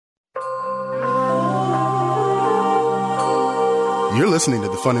You're listening to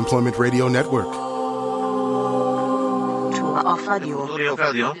the Fun Employment Radio Network. The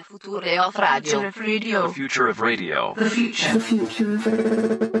future of radio. The future of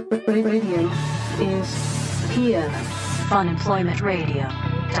radio is here.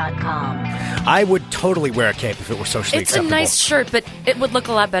 funemploymentradio.com. I would totally wear a cape if it were socially It's acceptable. a nice shirt, but it would look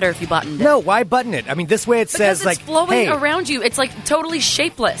a lot better if you buttoned it. No, why button it? I mean, this way it says, Because it's flowing hey. around you. It's like totally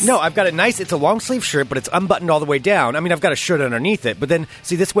shapeless. No, I've got a nice, it's a long sleeve shirt, but it's unbuttoned all the way down. I mean, I've got a shirt underneath it, but then,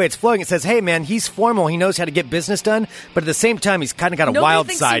 see, this way it's flowing. It says, hey, man, he's formal. He knows how to get business done, but at the same time, he's kind of got a wild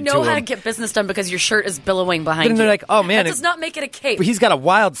side to him. Nobody thinks you know how to get business done because your shirt is billowing behind Then you. they're like, oh, man. That does not make it a cape. But he's got a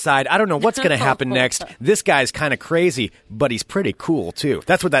wild side. I don't know what's going to happen next. This guy's kind of crazy, but he's pretty cool, too.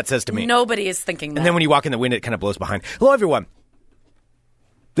 That's what that says to me. Nobody is thinking that. And then when you walk in the wind, it kind of blows behind. Hello, everyone.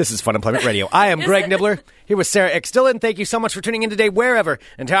 This is Fun Employment Radio. I am Greg Nibbler, here with Sarah X. Dillon. Thank you so much for tuning in today, wherever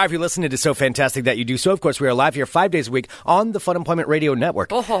and however you listen. It is so fantastic that you do so. Of course, we are live here 5 days a week on the Fun Employment Radio Network.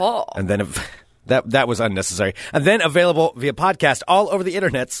 Oh. And then that was unnecessary. And then available via podcast all over the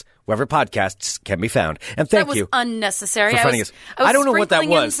internets, wherever podcasts can be found. And thank you. That was unnecessary. For finding us. I don't know what that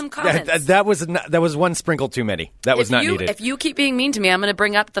was. Some comments. That was one sprinkle too many. That was not needed. If you keep being mean to me, I'm going to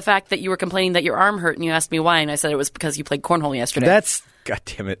bring up the fact that you were complaining that your arm hurt, and you asked me why, and I said it was because you played cornhole yesterday. God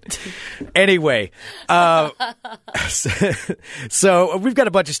damn it. Anyway, so we've got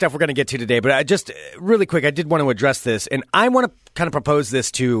a bunch of stuff we're going to get to today, but I just really quick, I did want to address this, and I want to kind of propose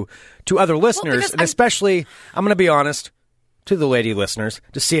this to other listeners, and especially, I'm going to be honest, to the lady listeners,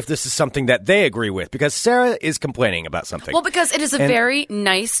 to see if this is something that they agree with, because Sarah is complaining about something. Well, because it is a very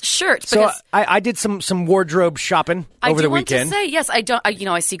nice shirt. So I did some wardrobe shopping over the weekend. I do want to say, yes,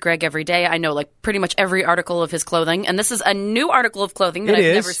 I see Greg every day. I know like pretty much every article of his clothing, and this is a new article of clothing that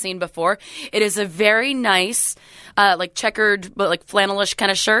I've never seen before. It is a very nice, like checkered, but like flannelish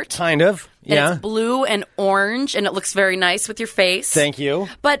kind of shirt. Kind of. And yeah. it's blue and orange, and it looks very nice with your face. Thank you.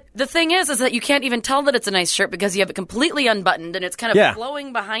 But the thing is that you can't even tell that it's a nice shirt because you have it completely unbuttoned, and it's kind of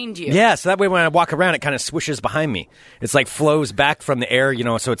flowing behind you. Yeah, so that way when I walk around, it kind of swishes behind me. It's like flows back from the air,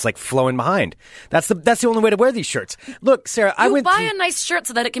 so it's like flowing behind. That's the only way to wear these shirts. Look, Sarah, I went buy a nice shirt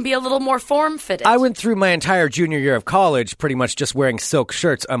so that it can be a little more form-fitted. I went through my entire junior year of college pretty much just wearing silk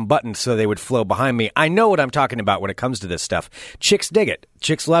shirts unbuttoned so they would flow behind me. I know what I'm talking about when it comes to this stuff. Chicks dig it.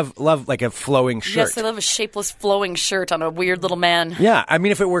 Chicks love like a flowing shirt. Yes, they love a shapeless flowing shirt on a weird little man. Yeah, I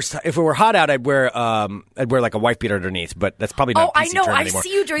mean, if it were hot out, I'd wear like a wife beater underneath, but that's probably not. I know. term I anymore.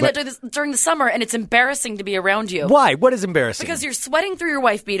 see you during the summer, and it's embarrassing to be around you. Why? What is embarrassing? Because you're sweating through your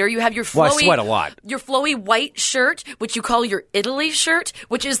wife beater. You have your flowy. Well, I sweat a lot. Your flowy white shirt, which you call your Italy shirt,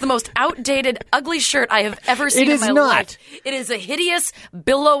 which is the most outdated, ugly shirt I have ever seen in my life. It is a hideous,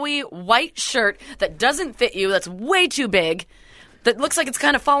 billowy white shirt that doesn't fit you. That's way too big. That looks like it's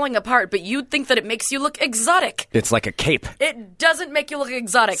kind of falling apart, but you'd think that it makes you look exotic. It's like a cape. It doesn't make you look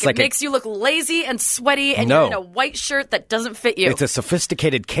exotic. It makes you look lazy and sweaty, and you're in a white shirt that doesn't fit you. It's a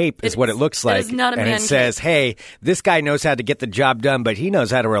sophisticated cape is what it looks like. It is not a man And it says, hey, this guy knows how to get the job done, but he knows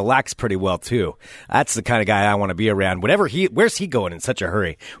how to relax pretty well, too. That's the kind of guy I want to be around. Where's he going in such a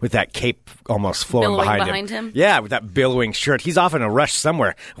hurry with that cape almost flowing behind him? Yeah, with that billowing shirt. He's off in a rush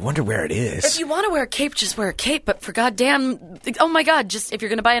somewhere. I wonder where it is. If you want to wear a cape, just wear a cape, but for goddamn... Oh my God, just if you're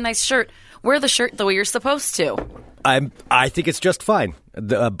going to buy a nice shirt, wear the shirt the way you're supposed to. I think it's just fine.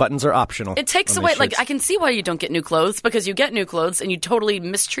 The buttons are optional. It takes away, like, I can see why you don't get new clothes, because you get new clothes and you totally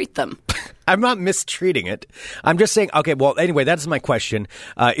mistreat them. I'm not mistreating it. I'm just saying, okay, well, anyway, that is my question.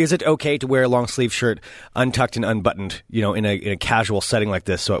 Is it okay to wear a long sleeve shirt untucked and unbuttoned, in a casual setting like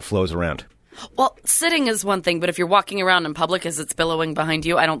this so it flows around? Well, sitting is one thing, but if you're walking around in public as it's billowing behind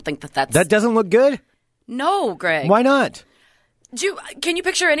you, I don't think that's... That doesn't look good? No, Greg. Why not? Can you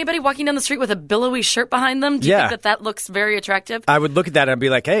picture anybody walking down the street with a billowy shirt behind them? Do you think that looks very attractive? I would look at that and be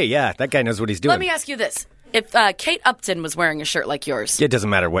like, hey, yeah, that guy knows what he's doing. Let me ask you this. If Kate Upton was wearing a shirt like yours... It doesn't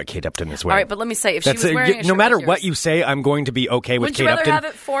matter what Kate Upton is wearing. All right, but let me say, if she was wearing a shirt no matter like what you say, I'm going to be okay with Kate Upton. Would you rather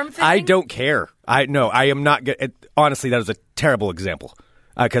have it form-fitting? I don't care. I am not... Honestly, that was a terrible example.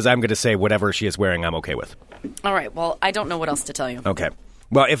 Because I'm going to say whatever she is wearing, I'm okay with. All right, well, I don't know what else to tell you. Okay.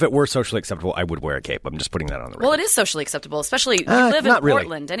 Well, if it were socially acceptable, I would wear a cape. I'm just putting that on the record. Well, it is socially acceptable, especially you live in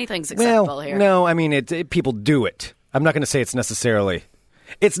Portland. Really. Anything's acceptable here. No, I mean, people do it. I'm not going to say it's necessarily...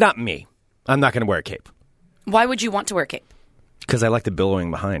 It's not me. I'm not going to wear a cape. Why would you want to wear a cape? Because I like the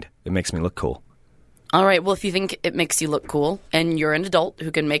billowing behind. It makes me look cool. All right, well, if you think it makes you look cool, and you're an adult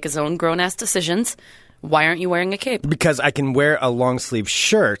who can make his own grown-ass decisions, why aren't you wearing a cape? Because I can wear a long-sleeve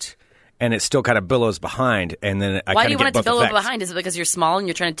shirt... and it still kind of billows behind, and then I Why kind do you of get want it to both billow effects. behind? Is it because you're small and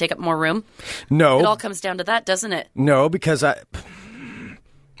you're trying to take up more room? No. It all comes down to that, doesn't it? No, because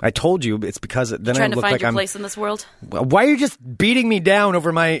I told you it's because then Trying I to look find like your I'm. place in this world? Why are you just beating me down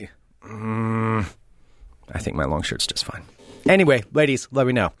over my? I think my long shirt's just fine. Anyway, ladies, let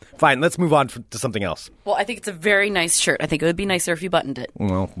me know. Fine, let's move on to something else. Well, I think it's a very nice shirt. I think it would be nicer if you buttoned it.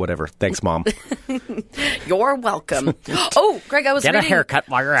 Well, whatever. Thanks, Mom. You're welcome. Oh, Greg, I was Get reading... a haircut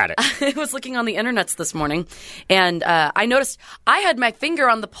while you're at it. I was looking on the internets this morning, and I noticed I had my finger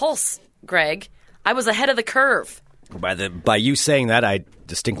on the pulse, Greg. I was ahead of the curve. By you saying that, I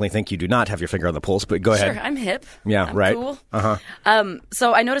distinctly think you do not have your finger on the pulse, but go ahead. Sure, I'm hip. Yeah, I'm right. Cool. Uh-huh.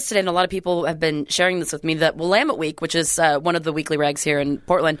 So I noticed today, and a lot of people have been sharing this with me, that Willamette Week, which is one of the weekly rags here in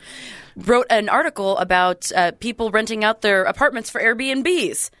Portland, wrote an article about people renting out their apartments for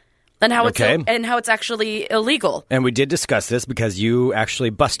Airbnbs. And how it's actually illegal. And we did discuss this because you actually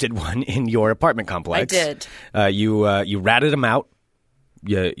busted one in your apartment complex. I did. You ratted them out.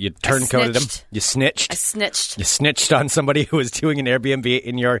 You turncoated them. You snitched. I snitched. You snitched on somebody who was doing an Airbnb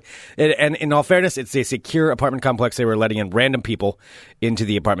in your... And in all fairness, it's a secure apartment complex. They were letting in random people into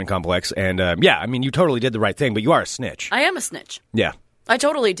the apartment complex. And you totally did the right thing, but you are a snitch. I am a snitch. Yeah. I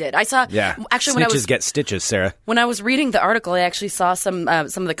totally did. I saw. Yeah. Actually, Snitches get stitches, Sarah. When I was reading the article, I actually saw some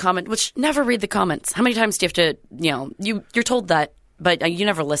of the comments. Which never read the comments. How many times do you have to? You're told that, but you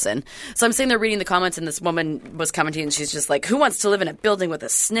never listen. So I'm sitting there reading the comments, and this woman was commenting, and she's just like, "Who wants to live in a building with a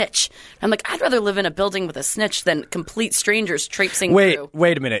snitch?" I'm like, "I'd rather live in a building with a snitch than complete strangers traipsing through."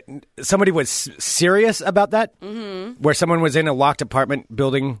 Wait a minute. Somebody was serious about that? Mm-hmm. Where someone was in a locked apartment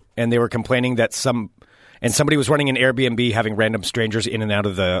building, and they were complaining that somebody was running an Airbnb, having random strangers in and out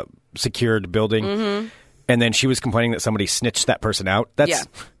of the secured building. Mm-hmm. And then she was complaining that somebody snitched that person out. Yeah.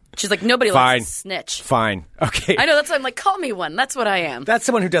 She's like, nobody likes a snitch. Fine. Okay. I know. That's why I'm like, call me one. That's what I am. That's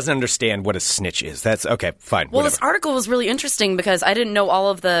someone who doesn't understand what a snitch is. That's okay. Fine. Well, whatever. This article was really interesting because I didn't know all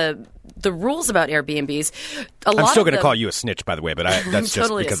of the rules about Airbnbs. I'm still going to call you a snitch, by the way, but that's just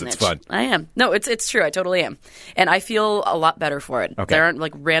totally because it's fun. I am. No, it's true. I totally am. And I feel a lot better for it. Okay. There aren't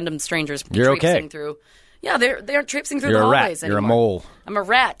like random strangers You're traipsing okay. through. Yeah, they aren't traipsing through You're the a rat. hallways anymore. You're a mole. I'm a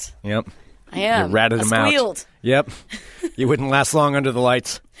rat. Yep. I am. You ratted them out. Squealed. Yep. You wouldn't last long under the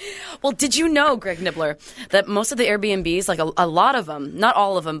lights. Well, did you know, Greg Nibbler, that most of the Airbnbs, like a lot of them, not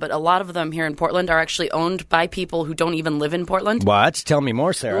all of them, but a lot of them here in Portland are actually owned by people who don't even live in Portland? What? Tell me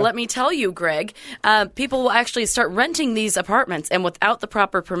more, Sarah. Let me tell you, Greg. People will actually start renting these apartments, and without the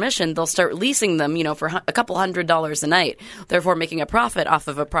proper permission, they'll start leasing them, for a couple $100s a night, therefore making a profit off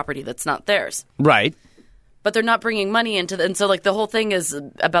of a property that's not theirs. Right. But they're not bringing money into and so like the whole thing is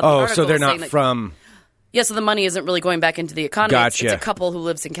about the article. article. So they're not from... Yeah, so the money isn't really going back into the economy. Gotcha. It's a couple who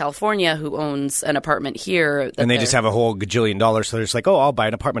lives in California who owns an apartment here. And they just have a whole gajillion dollars, so they're just like, oh, I'll buy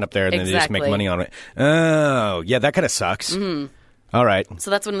an apartment up there, and then they just make money on it. Oh, yeah, that kind of sucks. Mm-hmm. All right.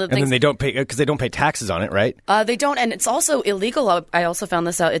 So that's one of the things. And then they don't pay, because they don't pay taxes on it, right? They don't, and it's also illegal. I also found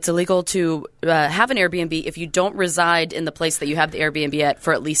this out. It's illegal to have an Airbnb if you don't reside in the place that you have the Airbnb at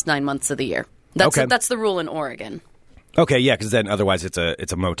for at least 9 months of the year. That's the rule in Oregon. Okay, yeah, because then otherwise it's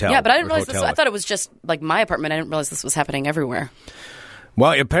a motel. Yeah, but I didn't realize this. I thought it was just like my apartment. I didn't realize this was happening everywhere.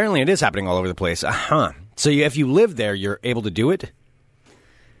 Well, apparently it is happening all over the place. Uh-huh. So if you live there, you're able to do it?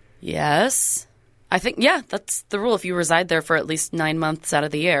 Yes. I think, yeah, that's the rule. If you reside there for at least 9 months out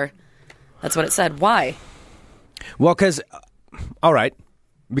of the year. That's what it said. Why? Well, all right.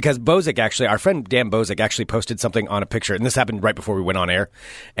 Because Bozic actually, our friend Dan Bozic actually posted something on a picture, and this happened right before we went on air.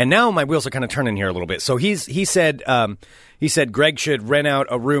 And now my wheels are kind of turning here a little bit. So he said Greg should rent out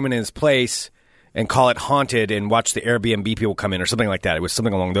a room in his place and call it haunted and watch the Airbnb people come in or something like that. It was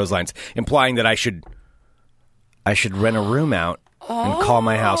something along those lines, implying that I should rent a room out and call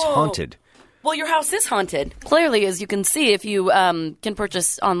my house haunted. Well, your house is haunted. Clearly, as you can see, if you can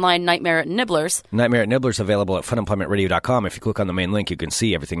purchase online Nightmare at Nibblers. Nightmare at Nibblers available at funemploymentradio.com. If you click on the main link, you can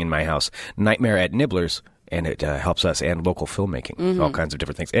see everything in my house. Nightmare at Nibblers, and it helps us and local filmmaking, all kinds of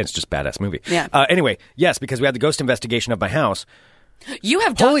different things. And it's just a badass movie. Yeah. Anyway, yes, because we had the ghost investigation of my house. You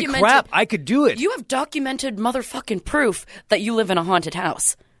have Holy crap, I could do it. You have documented motherfucking proof that you live in a haunted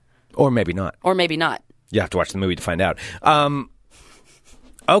house. Or maybe not. Or maybe not. You have to watch the movie to find out.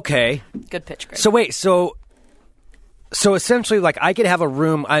 Okay. Good pitch, Greg. So wait, so essentially, like, I could have a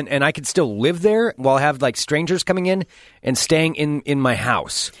room and I could still live there while I have, like, strangers coming in and staying in my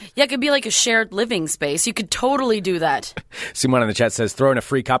house. Yeah, it could be like a shared living space. You could totally do that. Simone in the chat says, throw in a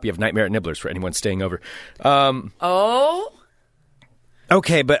free copy of Nightmare at Nibblers for anyone staying over.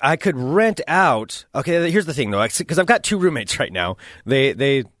 Okay, but I could rent out. Okay, here's the thing, though, because I've got two roommates right now.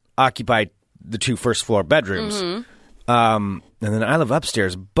 They occupy the two first floor bedrooms. Mm-hmm. And then I live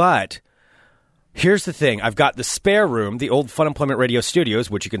upstairs, but Here's the thing. I've got the spare room, the old Fun Employment Radio studios,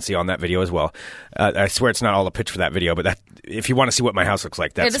 which you can see on that video as well. I swear it's not all a pitch for that video, but that if you want to see what my house looks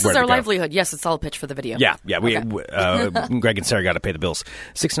like, that's this where is our to go. livelihood. Yes, it's all a pitch for the video. Yeah. Okay. Greg and Sarah got to pay the bills.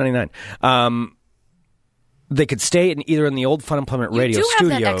 $6.99. They could stay in the old Fun Employment Radio you do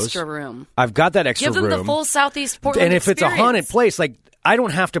studios. Have that extra room. I've got that extra room. Give them the full Southeast Portland And if experience. it's a haunted place, like I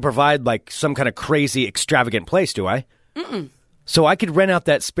don't have to provide like some kind of crazy extravagant place, do I? Mm-mm. So I could rent out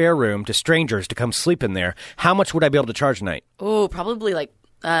that spare room to strangers to come sleep in there. How much would I be able to charge a night? Oh, probably like,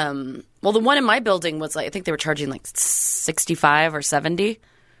 well, the one in my building was like, I think they were charging like $65 or $70.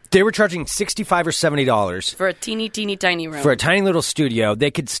 They were charging $65 or $70 for a teeny tiny room. For a tiny little studio. They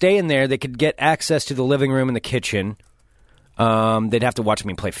could stay in there. They could get access to the living room and the kitchen. They'd have to watch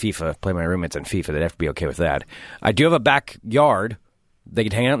me play my roommates on FIFA. They'd have to be okay with that. I do have a backyard. They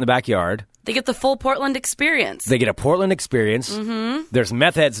could hang out in the backyard. They get the full Portland experience. They get a Portland experience. Mm-hmm. There's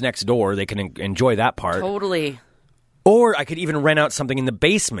meth heads next door. They can enjoy that part. Totally. Or I could even rent out something in the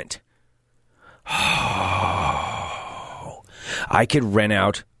basement. I could rent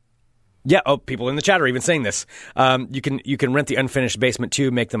out... Yeah, people in the chat are even saying this. You can rent the unfinished basement too,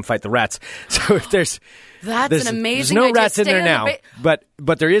 make them fight the rats. So if there's an amazing there's no idea. rats in there now,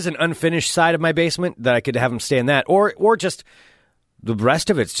 but there is an unfinished side of my basement that I could have them stay in that, or just the rest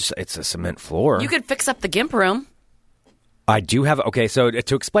of it's a cement floor. You could fix up the GIMP room. I do have... Okay, so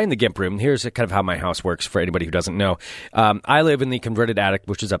to explain the GIMP room, here's kind of how my house works for anybody who doesn't know. I live in the converted attic,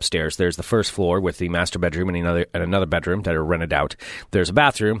 which is upstairs. There's the first floor with the master bedroom and another bedroom that are rented out. There's a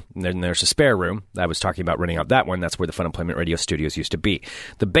bathroom, and then there's a spare room. I was talking about renting out that one. That's where the Fun Employment Radio studios used to be.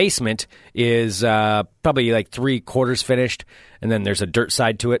 The basement is probably like 3/4 finished, and then there's a dirt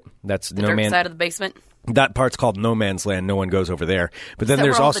side to it. That's the dirt side of the basement? That part's called no man's land. No one goes over there. But then is that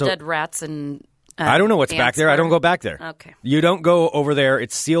there's where all also... the dead rats and... I don't know what's back there. I don't go back there. Okay. You don't go over there.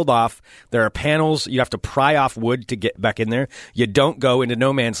 It's sealed off. There are panels. You have to pry off wood to get back in there. You don't go into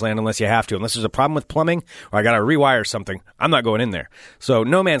no man's land unless you have to. Unless there's a problem with plumbing or I got to rewire something. I'm not going in there. So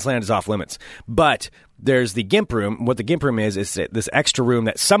no man's land is off limits. But there's the GIMP room. What the GIMP room is this extra room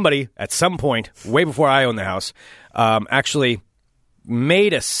that somebody at some point, way before I owned the house, actually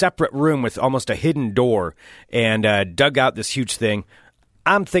made a separate room with almost a hidden door and dug out this huge thing.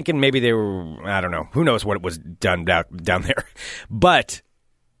 I'm thinking maybe they were, I don't know. Who knows what it was done down there. But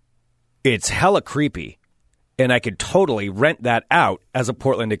it's hella creepy. And I could totally rent that out as a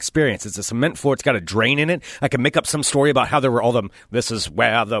Portland experience. It's a cement floor. It's got a drain in it. I can make up some story about how there were all them. This is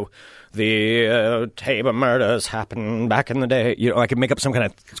where the Tabor murders happened back in the day. You know, I could make up some kind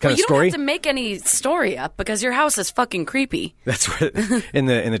of story. You don't have to make any story up because your house is fucking creepy. That's where in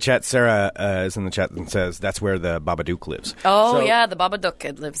the chat. Sarah is in the chat and says that's where the Babadook lives. Oh so, yeah, the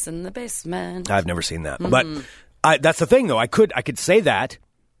Babadook lives in the basement. I've never seen that, but that's the thing though. I could say that.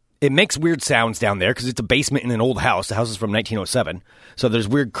 It makes weird sounds down there because it's a basement in an old house. The house is from 1907. So there's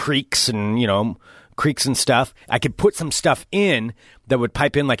weird creaks and, creaks and stuff. I could put some stuff in that would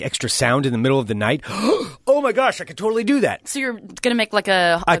pipe in like extra sound in the middle of the night. Oh my gosh, I could totally do that. So you're going to make like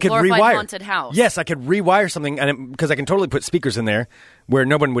a glorified haunted house. Yes, I could rewire something because I can totally put speakers in there where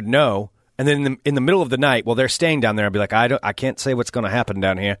no one would know. And then in the middle of the night, while they're staying down there, I'd be like, I can't say what's going to happen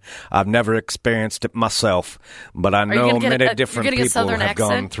down here. I've never experienced it myself, but I know many different people have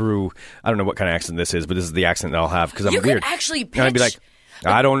gone through. I don't know what kind of accent this is, but this is the accent that I'll have because I'm weird. You could actually pitch. And I'd be like,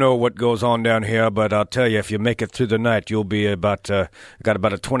 I don't know what goes on down here, but I'll tell you, if you make it through the night, you'll be got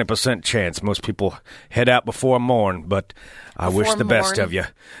about a 20% chance. Most people head out before morn, but I wish the best of you.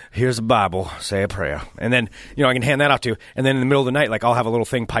 Here's a Bible, say a prayer. And then, I can hand that off to you. And then in the middle of the night, like, I'll have a little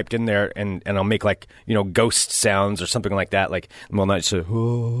thing piped in there, and I'll make, like, ghost sounds or something like that. Like, in the middle of the night, so,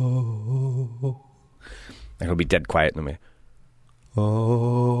 oh. And it'll be dead quiet. And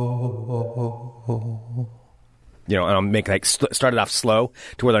and I'll make start it off slow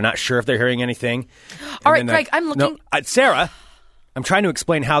to where they're not sure if they're hearing anything. All right, Greg, I'm looking. No, Sarah, I'm trying to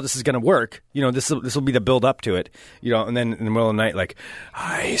explain how this is going to work. This will be the build up to it. And then in the middle of the night, like,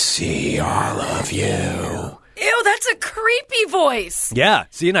 I see all of you. Ew, that's a creepy voice. Yeah,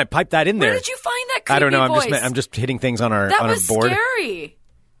 see, and I piped that in there. Where did you find that creepy voice? I don't know. Voice? I'm just hitting things on our that on our board. That was scary.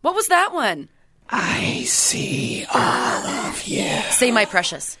 What was that one? I see all of you. Say, my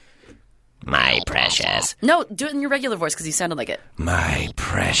precious. My precious. No, do it in your regular voice because you sounded like it. My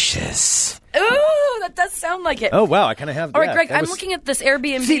precious. Ooh, that does sound like it. Oh, wow. I kind of have. All right, Greg, I'm looking at this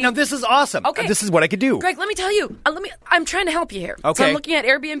Airbnb. See, now this is awesome. Okay. This is what I could do. Greg, let me tell you. I'm trying to help you here. Okay. So I'm looking at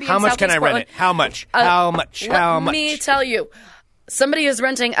Airbnb. How much can I rent it? How much? How much? Let me tell you. Somebody is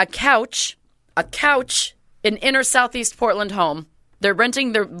renting a couch in inner Southeast Portland home. They're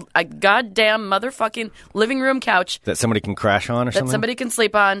renting a goddamn motherfucking living room couch. That somebody can crash on or something? That somebody can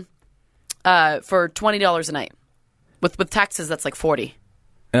sleep on. for $20 a night. With taxes, that's like $40.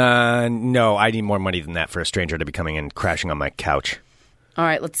 No, I need more money than that for a stranger to be coming in crashing on my couch. All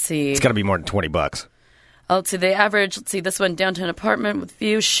right, let's see. It's got to be more than $20. Let's see, they average, this one, downtown apartment with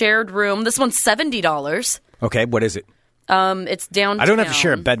view, shared room. This one's $70. Okay, what is it? It's downtown. I don't have to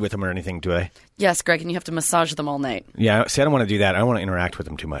share a bed with them or anything, do I? Yes, Greg, and you have to massage them all night. Yeah, see, I don't want to do that. I don't want to interact with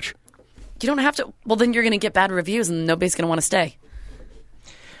them too much. You don't have to. Well, then you're going to get bad reviews and nobody's going to want to stay.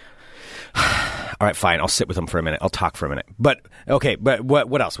 All right, fine. I'll sit with them for a minute. I'll talk for a minute. But, okay, but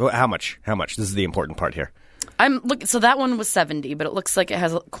what else? How much? This is the important part here. So that one was $70, but it looks like it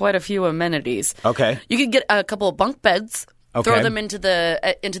has quite a few amenities. Okay. You could get a couple of bunk beds, okay. Throw them into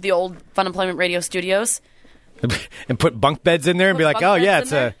the old Fun Employment Radio studios. And put bunk beds in there and be like, oh, yeah,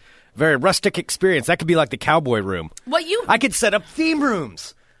 it's a very rustic experience. That could be like the cowboy room. I could set up theme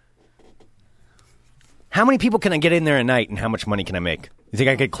rooms. How many people can I get in there a night, and how much money can I make? You think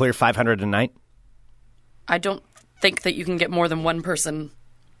I could clear $500 a night? I don't think that you can get more than one person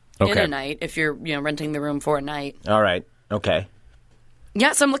in a night if you're renting the room for a night. All right. Okay.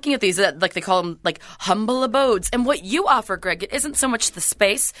 Yeah, so I'm looking at these, like they call them like humble abodes. And what you offer, Greg, it isn't so much the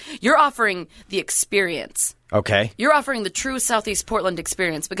space. You're offering the experience. Okay. You're offering the true Southeast Portland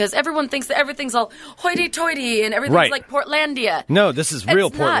experience because everyone thinks that everything's all hoity-toity and everything's like Portlandia. No, this is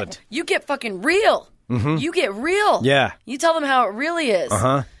real Portland. Not. You get fucking real. Mm-hmm. You get real. Yeah. You tell them how it really is.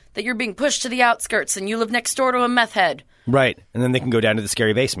 Uh-huh. That you're being pushed to the outskirts and you live next door to a meth head. Right. And then they can go down to the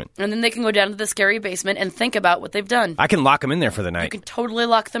scary basement. And then they can go down to the scary basement and think about what they've done. I can lock them in there for the night. You can totally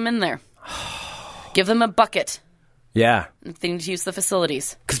lock them in there. Give them a bucket. Yeah. If they need to use the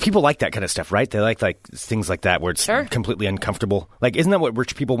facilities. Because people like that kind of stuff, right? They like things like that where it's completely uncomfortable. Like, isn't that what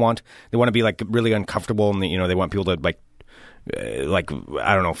rich people want? They want to be like really uncomfortable and they want people to I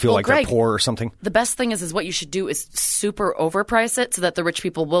don't know, feel like Greg, they're poor or something. The best thing is what you should do is super overprice it so that the rich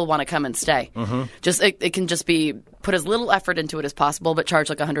people will want to come and stay. Mm-hmm. It can just be put as little effort into it as possible, but charge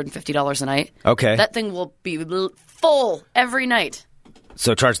like $150 a night. Okay. That thing will be full every night.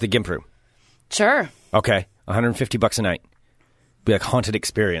 So charge the gimp room. Sure. Okay. $150 a night. Be like haunted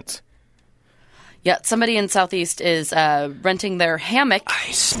experience. Yeah, somebody in Southeast is renting their hammock.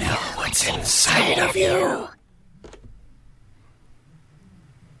 I smell what's inside of you.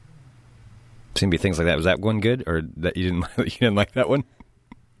 Seem to be things like that. Was that one good, or that you didn't like that one?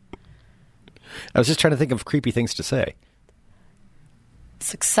 I was just trying to think of creepy things to say.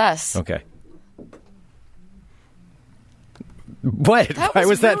 Success. Okay. What? That Why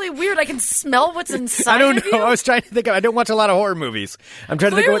was that really weird. I can smell what's inside. I don't know. Of you. I was trying to think. I don't watch a lot of horror movies. I'm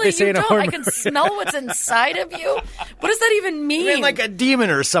trying to think of what they say in a horror movie. I can smell what's inside of you. What does that even mean? I mean, like a demon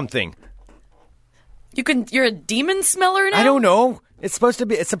or something. You're a demon smeller now? I don't know. It's supposed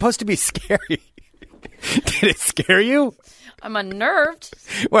to be scary. Did it scare you? I'm unnerved.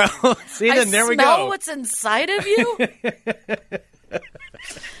 Well, see, then there we go. I smell what's inside of you?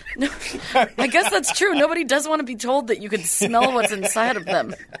 No, I guess that's true. Nobody does want to be told that you can smell what's inside of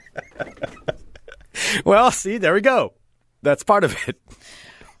them. Well, see, there we go. That's part of it.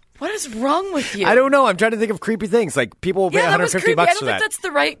 What is wrong with you? I don't know. I'm trying to think of creepy things. Like people will pay $150 I don't for think that. that's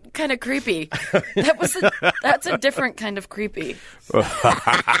the right kind of creepy. That's a different kind of creepy.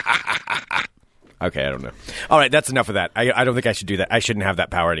 Okay, I don't know. All right, that's enough of that. I don't think I should do that. I shouldn't have that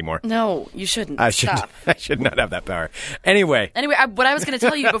power anymore. No, you shouldn't. Stop. I should not have that power. Anyway, what I was going to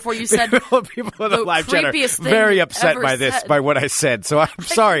tell you before you said people in the live chat are very upset by this, by what I said. So I'm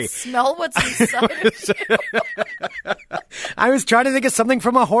sorry. Smell what's inside of you. I was trying to think of something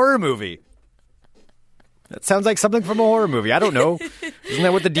from a horror movie. That sounds like something from a horror movie. I don't know. Isn't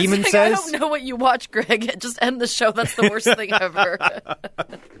that what the demon says? I don't know what you watch, Greg. Just end the show. That's the worst thing ever.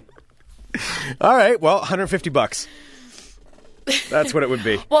 All right, well, $150. That's what it would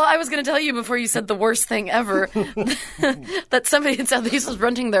be. Well, I was going to tell you before you said the worst thing ever that somebody in Southeast is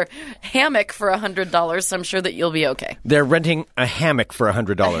renting their hammock for $100, so I'm sure that you'll be okay. They're renting a hammock for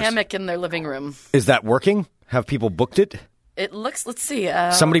 $100. A hammock in their living room. Is that working? Have people booked it? It looks, let's see.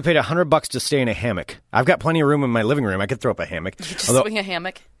 Somebody paid $100 to stay in a hammock. I've got plenty of room in my living room. I could throw up a hammock. You just swing a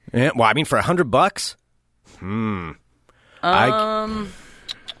hammock? Yeah, well, I mean, for $100?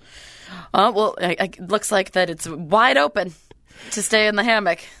 Well, it looks like that it's wide open to stay in the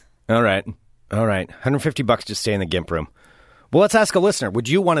hammock. All right. $150 to stay in the gimp room. Well, let's ask a listener. Would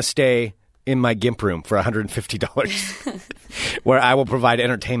you want to stay in my gimp room for $150 where I will provide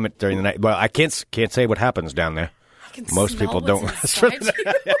entertainment during the night? Well, I can't say what happens down there. Most people don't last for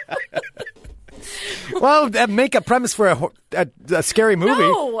the night. Well, make a premise for a scary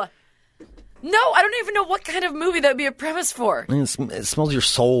movie. No, I don't even know what kind of movie that would be a premise for. I mean, it smells your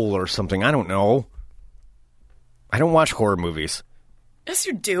soul or something. I don't know. I don't watch horror movies. Yes,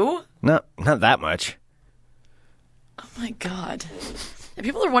 you do. Not that much. Oh, my God. And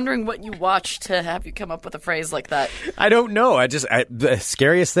people are wondering what you watch to have you come up with a phrase like that. I don't know. The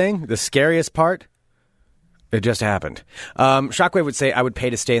scariest thing, the scariest part, it just happened. Shockwave would say, I would pay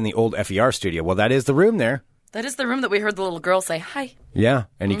to stay in the old FER studio. Well, that is the room there. That is the room that we heard the little girl say, hi. Yeah,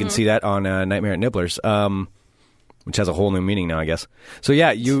 and you can see that on Nightmare at Nibbler's, which has a whole new meaning now, I guess. So,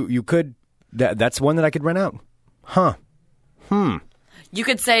 yeah, you could... That's one that I could rent out. Huh. You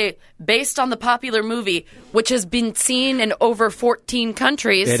could say, based on the popular movie, which has been seen in over 14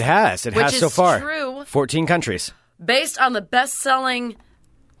 countries. It has. It has so far. Which is true. 14 countries. Based on the best-selling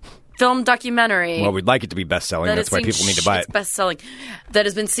film documentary. Well, we'd like it to be best-selling. That's why people need to buy it. It's best-selling. That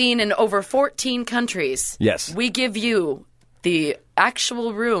has been seen in over 14 countries. Yes. We give you the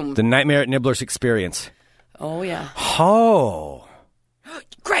actual room. The Nightmare at Nibbler's experience. Oh, yeah. Oh.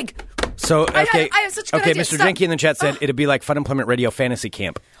 Greg! So, okay, I have such a good idea. Mr. Drinky in the chat said it'd be like Fun Employment Radio Fantasy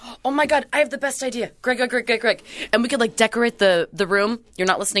Camp. Oh my God, I have the best idea. Greg. And we could like decorate the room. You're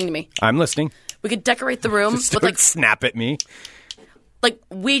not listening to me. I'm listening. We could decorate the room Just with don't snap at me. Like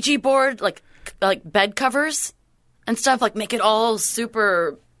Ouija board, like bed covers and stuff. Like make it all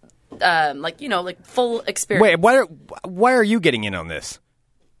super, like full experience. Wait, why are you getting in on this?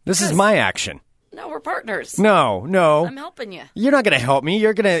 This is my action. No, we're partners. No. I'm helping you. You're not going to help me.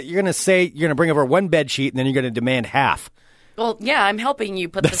 You're gonna say you're going to bring over one bed sheet and then you're going to demand half. Well, yeah, I'm helping you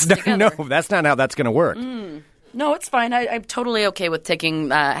put this together. No, that's not how that's going to work. No, it's fine. I'm totally okay with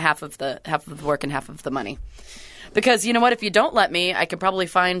taking half of the work and half of the money. Because you know what? If you don't let me, I could probably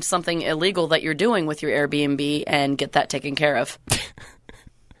find something illegal that you're doing with your Airbnb and get that taken care of.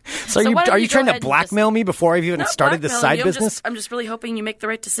 So are you trying to blackmail me before I've even started this side business? I'm just really hoping you make the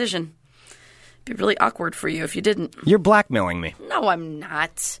right decision. It'd be really awkward for you if you didn't. You're blackmailing me. No, I'm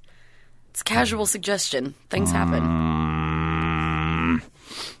not. It's casual suggestion. Things happen.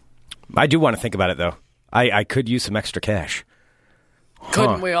 I do want to think about it, though. I could use some extra cash.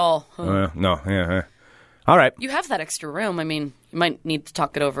 Couldn't we all? No. Yeah. All right. You have that extra room. I mean, you might need to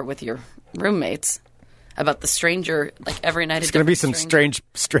talk it over with your roommates about the stranger, like every night. There's going to be some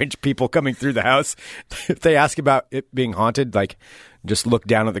strange people coming through the house. If they ask about it being haunted, like... just look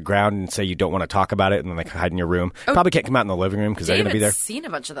down at the ground and say you don't want to talk about it and then like hide in your room. Probably can't come out in the living room because they're going to be there. David's seen a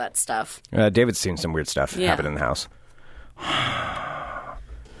bunch of that stuff. David's seen some weird stuff happen in the house.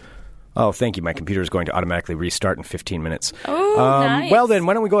 Oh, thank you. My computer is going to automatically restart in 15 minutes. Oh, nice. Well, then,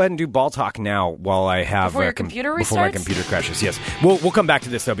 why don't we go ahead and do ball talk now while I have... Before your computer restarts? Before my computer crashes, yes. We'll come back to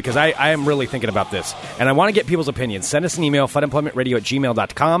this, though, because I am really thinking about this. And I want to get people's opinions. Send us an email,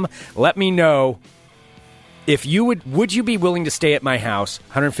 funemploymentradio@gmail.com. Let me know if you would you be willing to stay at my house,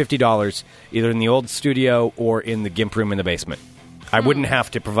 $150, either in the old studio or in the GIMP room in the basement. I wouldn't have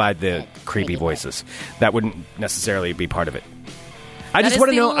to provide the creepy voices. That wouldn't necessarily be part of it. I just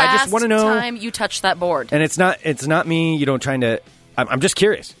want to know. I just want to know. Time you touch that board, and it's not me. Trying to. I'm just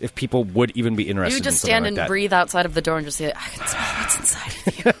curious if people would even be interested. You just in stand like and that. breathe outside of the door and just say, "I can smell what's inside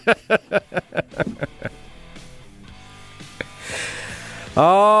of you."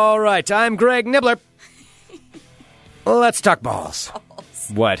 All right, I'm Greg Nibbler. Let's talk balls.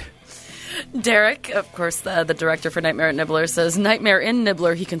 What? Derek, of course, the director for Nightmare at Nibbler, says, Nightmare in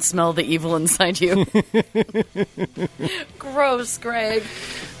Nibbler, he can smell the evil inside you. Gross, Greg.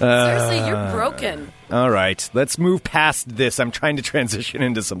 Seriously, you're broken. All right, let's move past this. I'm trying to transition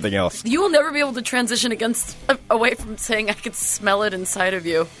into something else. You will never be able to transition away from saying I could smell it inside of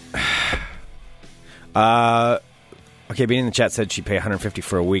you. Okay, being in the chat said she'd pay $150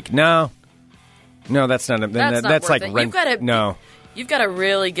 for a week. No, that's not. That's like rent. You've got to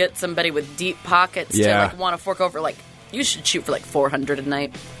really get somebody with deep pockets to want to fork over. Like, you should shoot for like $400 a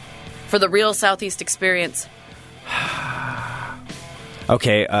night for the real Southeast experience.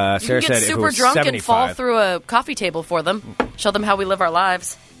 Okay, Sarah said you can get super drunk and fall through a coffee table for them. Show them how we live our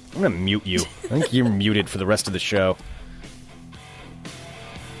lives. I'm going to mute you. I think you're muted for the rest of the show.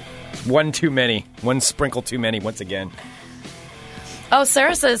 One too many. One sprinkle too many once again. Oh,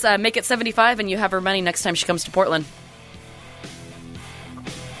 Sarah says make it $75 and you have her money next time she comes to Portland.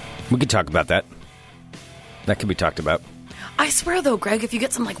 We could talk about that. That could be talked about. I swear, though, Greg, if you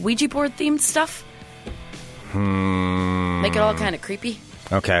get some like Ouija board themed stuff, make it all kind of creepy.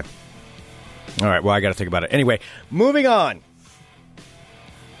 Okay. All right. Well, I got to think about it. Anyway, moving on.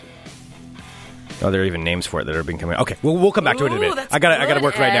 Oh, there are even names for it that are being coming. Okay, we'll come back to it in a minute. I got to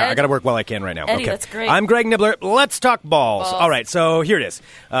work right now. I got to work while I can right now. Eddie, okay, that's great. I'm Greg Nibbler. Let's talk balls. All right, so here it is.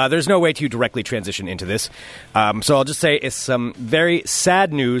 There's no way to directly transition into this, so I'll just say some very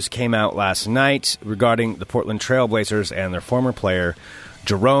sad news came out last night regarding the Portland Trailblazers and their former player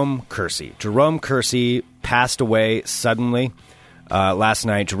Jerome Kersey. Jerome Kersey passed away suddenly last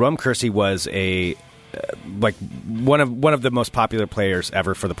night. Jerome Kersey was one of the most popular players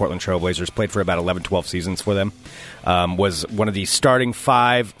ever for the Portland Trail Blazers. Played for about 11, 12 seasons for them. Was one of the starting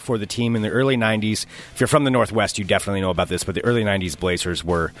 5 for the team in the early 90s. If you're from the Northwest, you definitely know about this, but the early 90s Blazers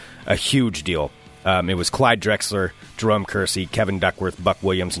were a huge deal. It was Clyde Drexler, Jerome Kersey, Kevin Duckworth, Buck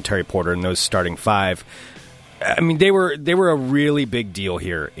Williams, and Terry Porter in those starting 5. I mean, they were a really big deal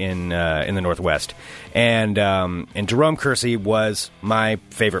here in the Northwest, and Jerome Kersey was my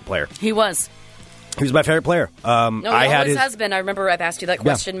favorite player. He was my favorite player. He always has been. I remember I've asked you that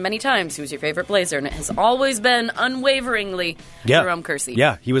question many times. Who's your favorite Blazer? And it has always been unwaveringly Jerome Kersey.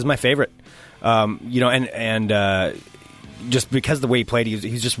 Yeah, he was my favorite. Just because of the way he played,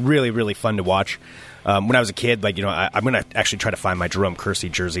 he's just really, really fun to watch. When I was a kid, I'm going to actually try to find my Jerome Kersey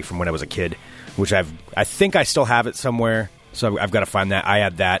jersey from when I was a kid, which I think I still have it somewhere. So I've got to find that. I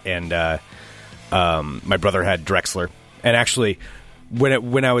had that, and my brother had Drexler. And actually,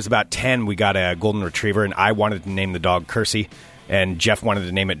 when I was about 10, we got a golden retriever, and I wanted to name the dog Kersey, and Jeff wanted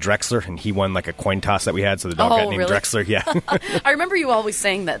to name it Drexler, and he won like a coin toss that we had, so the dog got named really? Drexler. Yeah, I remember you always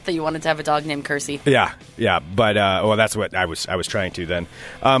saying that you wanted to have a dog named Kersey. Yeah, but that's what I was trying to then.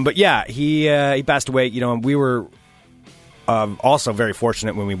 But yeah, he passed away. We were also very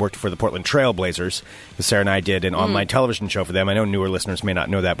fortunate when we worked for the Portland Trail Blazers. Sarah and I did an online television show for them. I know newer listeners may not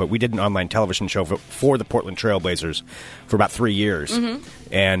know that, but we did an online television show for the Portland Trail Blazers for about 3 years.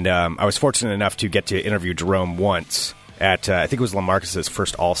 And I was fortunate enough to get to interview Jerome once at I think it was LaMarcus's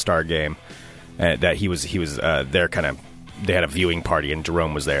first All-Star game. That he was there kind of. They had a viewing party, and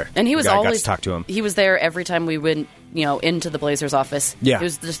Jerome was there. And he was always got to talk to him. He was there every time we went, into the Blazers office. Yeah, he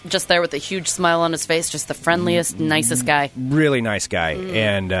was just there with a huge smile on his face, just the friendliest, nicest guy. Really nice guy,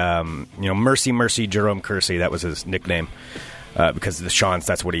 and Mercy Jerome Kersey. That was his nickname because the Sean's.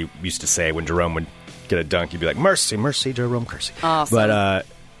 That's what he used to say when Jerome would get a dunk. He'd be like, "Mercy Jerome Kersey." Awesome. But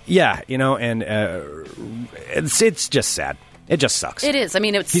it's just sad. It just sucks. It is. I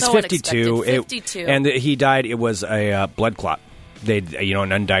mean, he's so 52. 52. And he died. It was a blood clot. An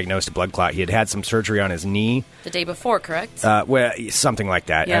undiagnosed blood clot. He had some surgery on his knee. The day before, correct? Something like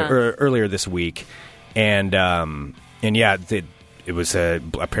that. Yeah. Earlier this week. And it was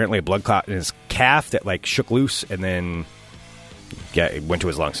apparently a blood clot in his calf that shook loose and then it went to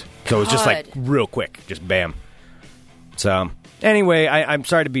his lungs. So it was just real quick. Just bam. So anyway, I'm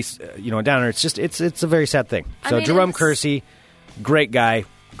sorry to be a downer. It's a very sad thing. So Jerome Kersey, great guy,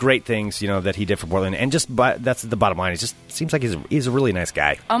 great things that he did for Portland, and that's the bottom line. It just seems like he's a really nice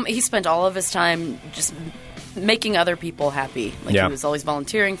guy. He spent all of his time just making other people happy. He was always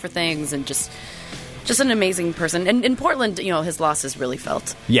volunteering for things and just an amazing person. And in Portland, his loss is really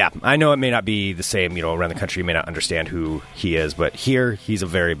felt. Yeah, I know it may not be the same. Around the country, you may not understand who he is, but here he's a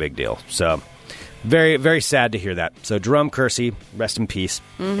very big deal. So. Very, very sad to hear that. So Jerome Kersey, rest in peace.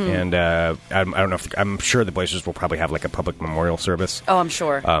 And I don't know if I'm sure the Blazers will probably have a public memorial service. Oh, I'm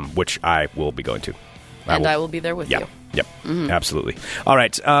sure. Which I will be going to. I will be there with you. Yep. Absolutely. All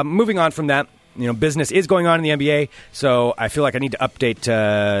right. Moving on from that, business is going on in the NBA. So I feel like I need to update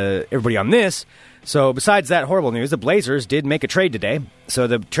everybody on this. So besides that horrible news, the Blazers did make a trade today. So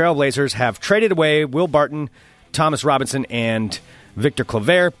the Trail Blazers have traded away Will Barton, Thomas Robinson, and Victor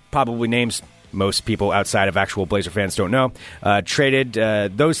Claver, probably names most people outside of actual Blazer fans don't know, traded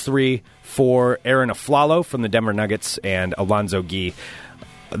those 3 for Aaron Aflalo from the Denver Nuggets and Alonzo Gee.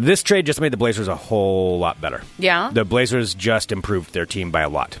 This trade just made the Blazers a whole lot better. Yeah? The Blazers just improved their team by a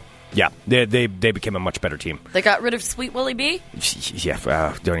lot. Yeah, they became a much better team. They got rid of Sweet Willie B?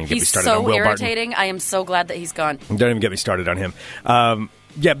 Yeah, don't even get me started on He's Will so irritating. Barton. I am so glad that he's gone. Don't even get me started on him.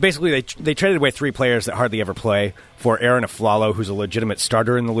 Yeah, basically they traded away 3 players that hardly ever play for Aaron Aflalo, who's a legitimate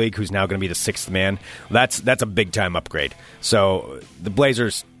starter in the league, who's now going to be the 6th man. That's a big time upgrade. So the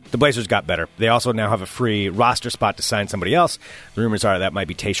Blazers got better. They also now have a free roster spot to sign somebody else. The rumors are that might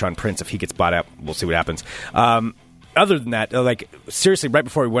be Tayshaun Prince if he gets bought out. We'll see what happens. Other than that, seriously, right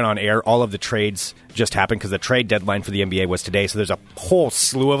before we went on air, all of the trades just happened because the trade deadline for the NBA was today, so there's a whole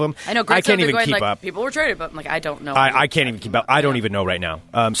slew of them. I know. I can't even keep up. People were traded, but I don't know. I can't even keep up. I don't even know right now.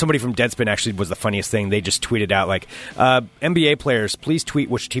 Somebody from Deadspin actually was the funniest thing. They just tweeted out, NBA players, please tweet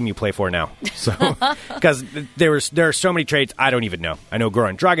which team you play for now. So, because there are so many trades, I don't even know. I know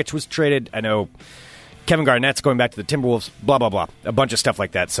Goran Dragic was traded. I know Kevin Garnett's going back to the Timberwolves, blah, blah, blah. A bunch of stuff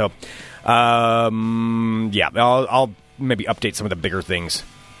like that. So, yeah, I'll maybe update some of the bigger things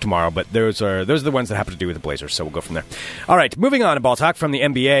tomorrow, but those are the ones that happen to do with the Blazers, so we'll go from there. All right, moving on to Ball Talk from the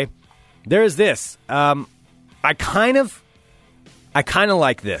NBA. There is this. I kind of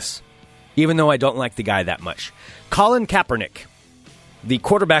like this, even though I don't like the guy that much. Colin Kaepernick the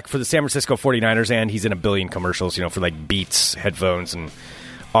quarterback for the San Francisco 49ers, and he's in a billion commercials, for like Beats headphones and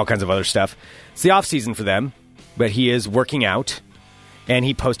all kinds of other stuff. It's the off season for them, but he is working out, and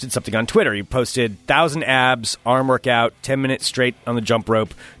he posted something on Twitter. He posted 1,000 abs, arm workout, 10 minutes straight on the jump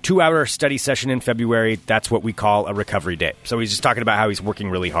rope, 2-hour study session in February. That's what we call a recovery day. So he's just talking about how he's working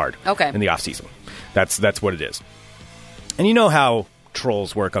really hard in the off season. That's what it is. And you know how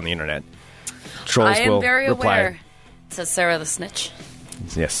trolls work on the internet. Trolls I am will very reply. aware. Says Sarah the snitch.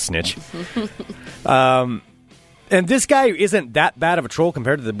 Yes, snitch. And this guy isn't that bad of a troll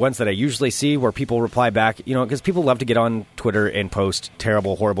compared to the ones that I usually see where people reply back, because people love to get on Twitter and post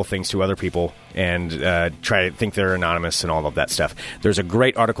terrible, horrible things to other people and try to think they're anonymous and all of that stuff. There's a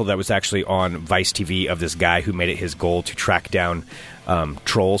great article that was actually on Vice TV of this guy who made it his goal to track down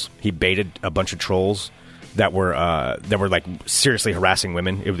trolls. He baited a bunch of trolls that were like seriously harassing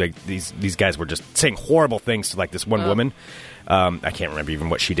women. It was like these guys were just saying horrible things to like this one woman. I can't remember even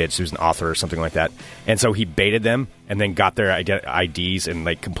what she did. She was an author or something like that. And so he baited them and then got their IDs and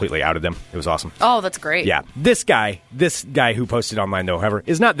like completely outed them. It was awesome. Oh, that's great. Yeah. This guy who posted online, though, however,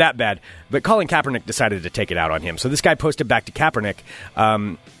 is not that bad. But Colin Kaepernick decided to take it out on him. So this guy posted back to Kaepernick,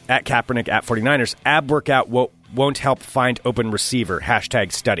 at Kaepernick at 49ers, ab workout won't help find open receiver,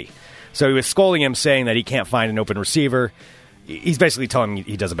 #study. So he was scolding him, saying that he can't find an open receiver. He's basically telling him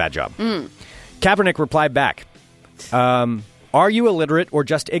he does a bad job. Kaepernick replied back, are you illiterate or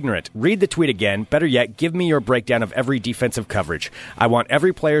just ignorant? Read the tweet again. Better yet, give me your breakdown of every defensive coverage. I want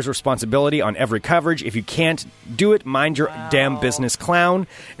every player's responsibility on every coverage. If you can't do it, mind your damn business, clown.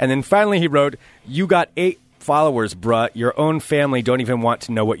 And then finally he wrote, you got 8 followers, bruh. Your own family don't even want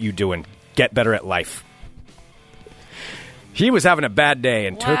to know what you doing. Get better at life. He was having a bad day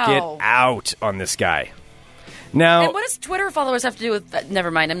and took it out on this guy. Now, and what does Twitter followers have to do with that?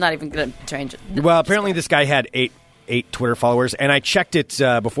 Never mind. I'm not even going to change it. Well, apparently this guy had 8 Twitter followers, and I checked it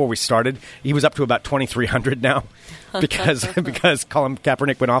before we started. He was up to about 2,300 now because Colin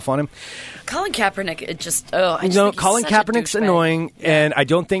Kaepernick went off on him. Colin Kaepernick, it just Colin Kaepernick's annoying, and I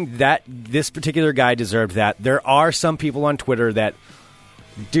don't think that this particular guy deserved that. There are some people on Twitter that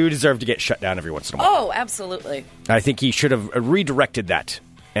do deserve to get shut down every once in a while. Oh, absolutely. I think he should have redirected that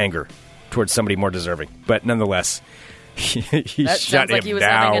anger towards somebody more deserving, but nonetheless, he that shut sounds like him he was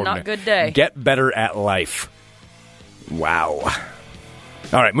down. having a not good day. Get better at life. Wow.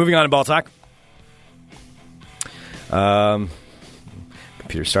 All right, moving on to ball talk.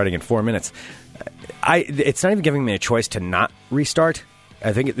 Computer's starting in 4 minutes. It's not even giving me a choice to not restart.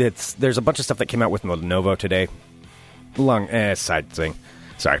 I think there's a bunch of stuff that came out with Lenovo today. Side thing.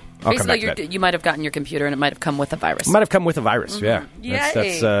 Sorry, I'll come back to that. You might have gotten your computer and it might have come with a virus. Might have come with a virus, yeah.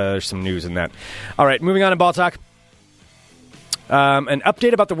 That's some news in that. All right, moving on to ball talk. An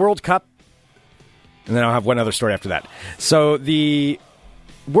update about the World Cup. And then I'll have one other story after that. So the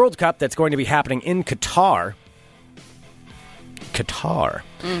World Cup that's going to be happening in Qatar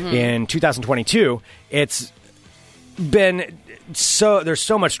in 2022, it's been there's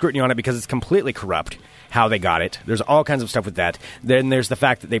so much scrutiny on it because it's completely corrupt how they got it. There's all kinds of stuff with that. Then there's the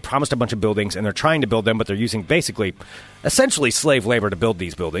fact that they promised a bunch of buildings and they're trying to build them, but they're using essentially slave labor to build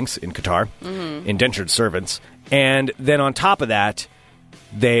these buildings in Qatar, indentured servants. And then on top of that,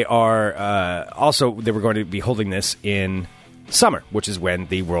 they are they were going to be holding this in summer, which is when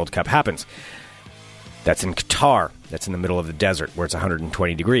the World Cup happens. That's in Qatar. That's in the middle of the desert where it's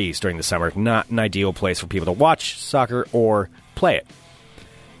 120 degrees during the summer. Not an ideal place for people to watch soccer or play it.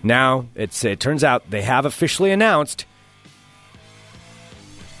 Now, it turns out they have officially announced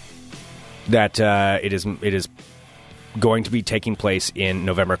that it is going to be taking place in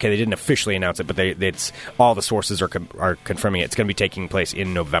November. Okay, they didn't officially announce it, but it's all the sources are confirming it. It's going to be taking place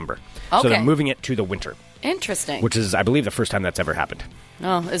in November. Okay. So they're moving it to the winter. Interesting. Which is, I believe, the first time that's ever happened.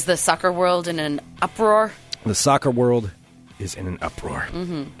 Oh, is the soccer world in an uproar? The soccer world is in an uproar.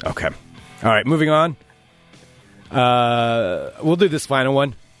 Mm-hmm. Okay. All right, moving on. We'll do this final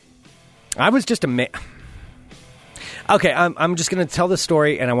one. I was just amazed. Okay, I'm just going to tell this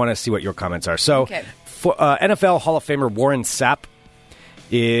story, and I want to see what your comments are. So, NFL Hall of Famer Warren Sapp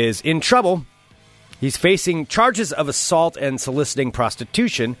is in trouble. He's facing charges of assault and soliciting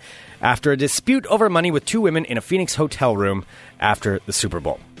prostitution after a dispute over money with 2 women in a Phoenix hotel room after the Super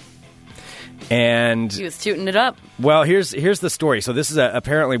Bowl. And he was tooting it up. Well, here's the story. So this is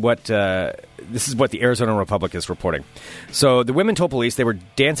apparently what the Arizona Republic is reporting. So the women told police they were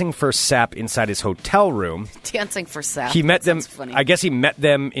dancing for Sapp inside his hotel room. Dancing for Sapp. He met them. Funny. I guess he met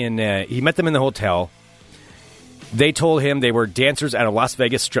them in the hotel. They told him they were dancers at a Las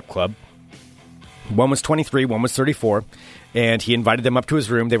Vegas strip club. One was 23, one was 34, and he invited them up to his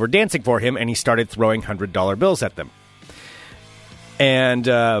room. They were dancing for him, and he started throwing $100 bills at them. And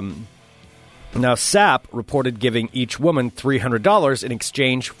now Sapp reported giving each woman $300 in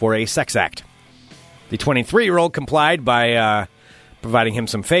exchange for a sex act. The 23-year-old complied by providing him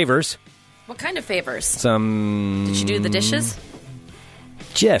some favors. What kind of favors? Did she do the dishes?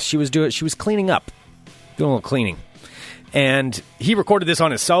 Yes, she was cleaning up. Doing a little cleaning. And he recorded this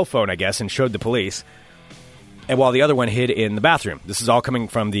on his cell phone, I guess, and showed the police. And while the other one hid in the bathroom. This is all coming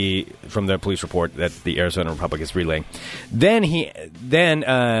from the police report that the Arizona Republic is relaying. Then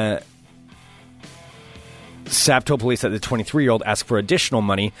Sapp told police that the 23-year-old asked for additional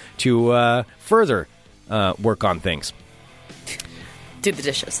money to further work on things. Do the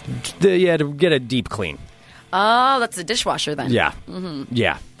dishes. To get a deep clean. Oh, that's a dishwasher then. Yeah. Mm-hmm.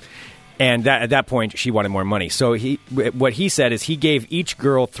 Yeah. And at that point, she wanted more money. So what he said is he gave each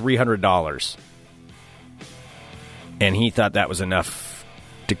girl $300. And he thought that was enough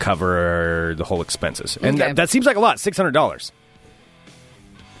to cover the whole expenses. And that seems like a lot, $600.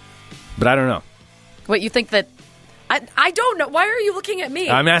 But I don't know. What, you think that... I don't know. Why are you looking at me?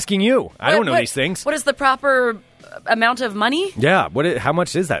 I'm asking you. I don't know these things. What is the proper amount of money? Yeah. How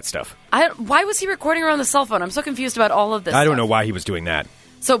much is that stuff? Why was he recording her on the cell phone? I'm so confused about all of this I don't know why he was doing that.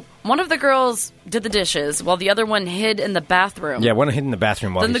 So one of the girls did the dishes while the other one hid in the bathroom. Yeah, one hid in the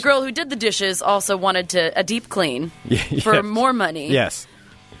bathroom. Then the girl who did the dishes also wanted a deep clean for more money. Yes.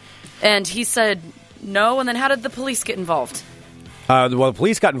 And he said no, and then how did the police get involved? The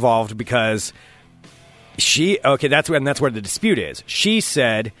police got involved because that's where the dispute is. She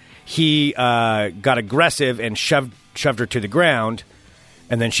said he got aggressive and shoved her to the ground,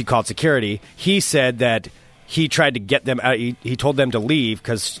 and then she called security. He said that he tried to get them out. He told them to leave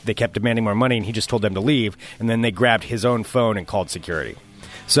because they kept demanding more money, and he just told them to leave. And then they grabbed his own phone and called security.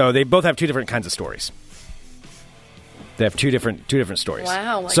 So they both have two different kinds of stories. They have two different stories.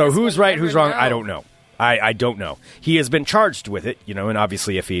 Wow. So who's right, who's wrong? I don't know. I don't know. He has been charged with it, and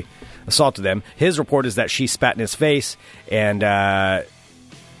obviously if he assaulted them. His report is that she spat in his face and that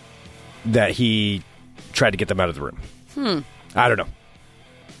he tried to get them out of the room. I don't know.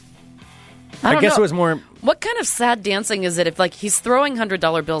 I guess it was more... What kind of sad dancing is it if, he's throwing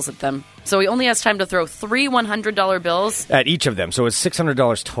 $100 bills at them, so he only has time to throw 3 $100 bills? At each of them, so it's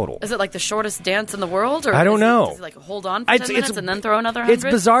 $600 total. Is it the shortest dance in the world? Or I don't know. Does he, hold on for 10 minutes and then throw another 100? It's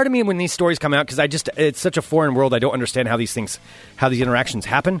bizarre to me when these stories come out, because it's such a foreign world, I don't understand how these interactions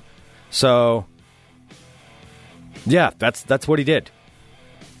happen. So, yeah, that's what he did.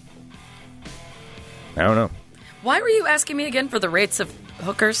 I don't know. Why were you asking me again for the rates of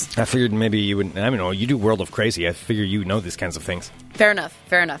hookers? I figured maybe you would. I don't know. You do World of Crazy. I figure you know these kinds of things. Fair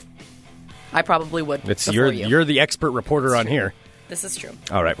enough. I probably would. You're the expert reporter on here. This is true.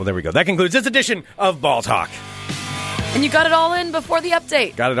 All right. Well, there we go. That concludes this edition of Ball Talk. And you got it all in before the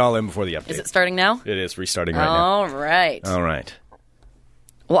update. Got it all in before the update. Is it starting now? It is restarting right now. All right. All right.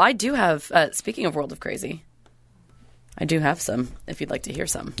 Well, I do have. Speaking of World of Crazy, I do have some. If you'd like to hear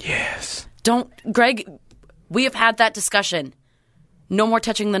some. Yes. Greg. We have had that discussion. No more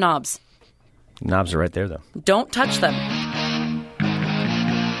touching the knobs. The knobs are right there, though. Don't touch them.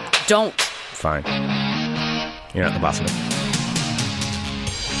 Don't. Fine. You're not the boss of it.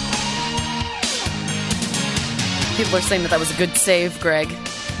 People are saying that was a good save, Greg.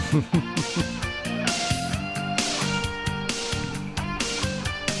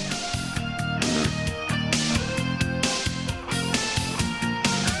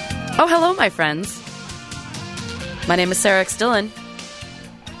 Oh, hello, my friends. My name is Sarah X. Dillon.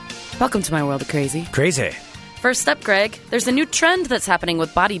 Welcome to my world of crazy. Crazy. First up, Greg, there's a new trend that's happening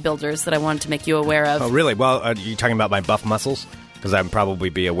with bodybuilders that I wanted to make you aware of. Oh, really? Well, are you talking about my buff muscles? Because I'd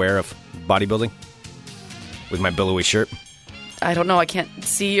probably be aware of bodybuilding with my billowy shirt. I don't know. I can't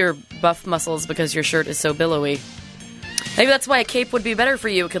see your buff muscles because your shirt is so billowy. Maybe that's why a cape would be better for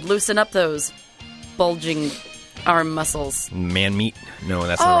you. It could loosen up those bulging arm muscles. Man meat? No,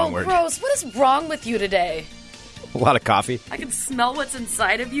 that's the wrong word. Oh, gross. What is wrong with you today? A lot of coffee. I can smell what's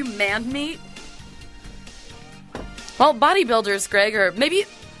inside of you, man meat. Well, bodybuilders, Greg, or maybe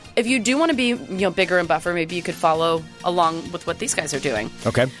if you do want to be bigger and buffer, maybe you could follow along with what these guys are doing.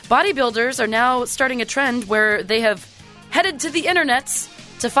 Okay. Bodybuilders are now starting a trend where they have headed to the internets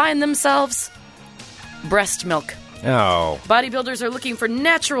to find themselves breast milk. Oh. Bodybuilders are looking for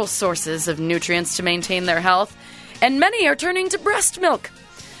natural sources of nutrients to maintain their health, and many are turning to breast milk.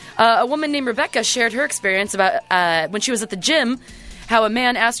 A woman named Rebecca shared her experience about when she was at the gym, how a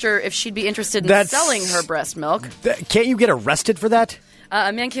man asked her if she'd be interested in selling her breast milk. Can't you get arrested for that?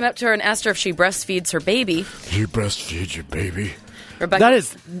 A man came up to her and asked her if she breastfeeds her baby. You breastfeed your baby? Rebecca, that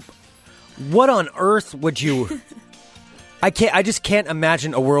is... What on earth would you... I just can't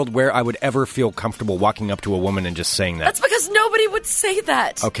imagine a world where I would ever feel comfortable walking up to a woman and just saying that. That's because nobody would say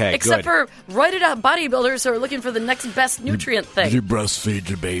that. Okay, except good. for roided out bodybuilders who are looking for the next best nutrient thing. You breastfeed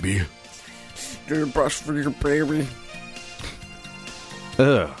your baby. You breastfeed your baby.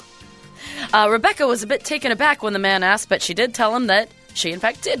 Ugh. Rebecca was a bit taken aback when the man asked, but she did tell him that she, in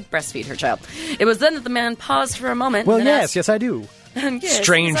fact, did breastfeed her child. It was then that the man paused for a moment. Well, and yes, I do. Yes,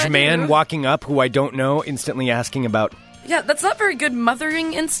 Strange yes, I man do. walking up who I don't know, instantly asking about... Yeah, that's not very good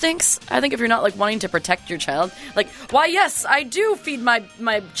mothering instincts. I think if you're not, like, wanting to protect your child. Like, why, yes, I do feed my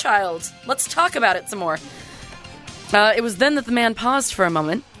child. Let's talk about it some more. It was then that the man paused for a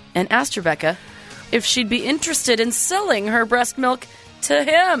moment and asked Rebecca if she'd be interested in selling her breast milk to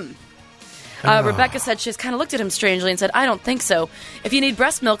him. Rebecca said she just kind of looked at him strangely and said, I don't think so. If you need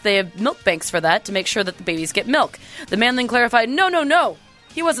breast milk, they have milk banks for that to make sure that the babies get milk. The man then clarified, no.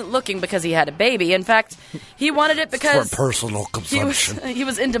 He wasn't looking because he had a baby. In fact, he wanted it because... For personal consumption. He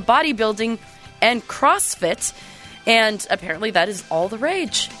was into bodybuilding and CrossFit, and apparently that is all the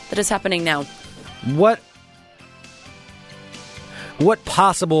rage that is happening now. What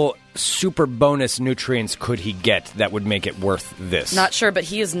possible super bonus nutrients could he get that would make it worth this? Not sure, but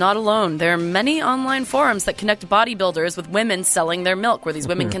he is not alone. There are many online forums that connect bodybuilders with women selling their milk, where these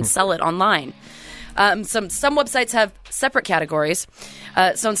women can sell it online. Some websites have separate categories.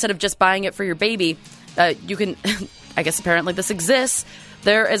 So instead of just buying it for your baby, you can, I guess apparently this exists,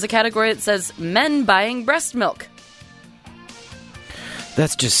 there is a category that says men buying breast milk.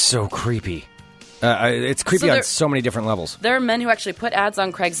 That's just so creepy. It's creepy on so many different levels. There are men who actually put ads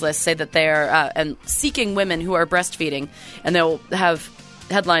on Craigslist, say that they are and seeking women who are breastfeeding, and they'll have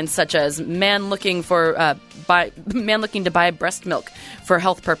headlines such as "Man looking to buy breast milk for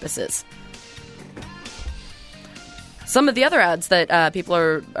health purposes." Some of the other ads that people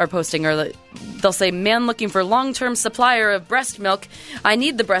are posting are that they'll say, "Man looking for long-term supplier of breast milk. I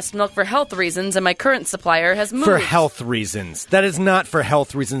need the breast milk for health reasons, and my current supplier has moved." For health reasons. That is not for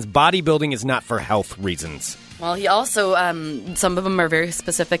health reasons. Bodybuilding is not for health reasons. Well, he also, some of them are very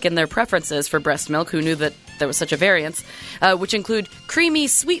specific in their preferences for breast milk. Who knew that there was such a variance? Which include creamy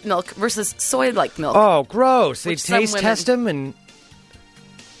sweet milk versus soy-like milk. Oh, gross. They Which some taste women- test them and...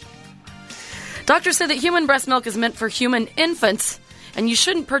 Doctors say that human breast milk is meant for human infants, and you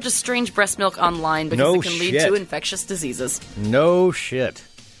shouldn't purchase strange breast milk online because it can lead to infectious diseases. No shit.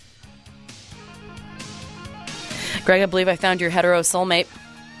 Greg, I believe I found your hetero soulmate.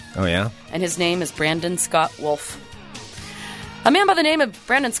 Oh, yeah? And his name is Brandon Scott Wolf. A man by the name of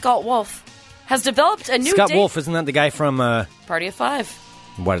Brandon Scott Wolf has developed a new Scott Wolf, isn't that the guy from... Party of Five.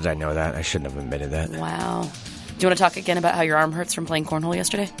 Why did I know that? I shouldn't have admitted that. Wow. Do you want to talk again about how your arm hurts from playing cornhole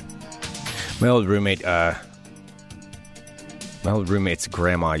yesterday? My old roommate's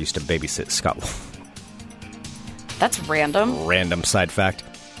grandma used to babysit Scott Wolf. That's random. Random side fact.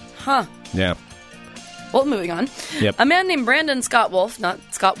 Huh. Yeah. Well, moving on. Yep. A man named Brandon Scott Wolf, not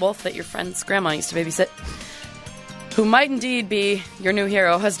Scott Wolf that your friend's grandma used to babysit, who might indeed be your new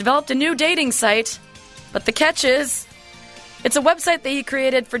hero, has developed a new dating site. But the catch is, it's a website that he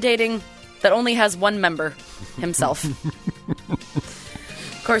created for dating that only has one member, himself.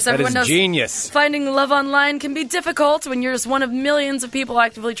 Of course, everyone knows genius. Finding love online can be difficult when you're just one of millions of people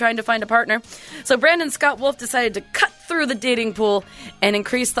actively trying to find a partner. So Brandon Scott Wolf decided to cut through the dating pool and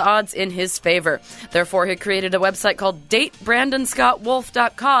increase the odds in his favor. Therefore, he created a website called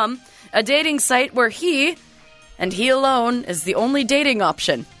DateBrandonScottWolf.com, a dating site where he, and he alone, is the only dating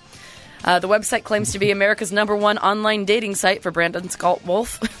option. The website claims to be America's #1 online dating site for Brandon Scott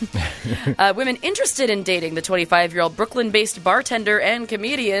Wolf. Women interested in dating the 25-year-old Brooklyn-based bartender and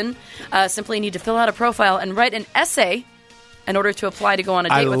comedian simply need to fill out a profile and write an essay in order to apply to go on a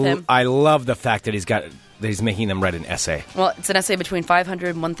date with him. I love the fact that he's making them write an essay. Well, it's an essay between 500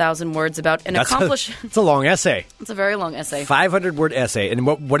 and 1,000 words about an accomplishment. It's a long essay. It's a very long essay. 500-word essay. And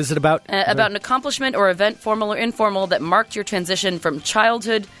what is it about? About an accomplishment or event, formal or informal, that marked your transition from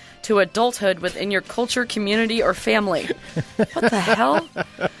childhood to adulthood within your culture, community, or family. What the hell?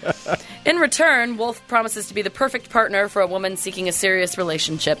 In return, Wolf promises to be the perfect partner for a woman seeking a serious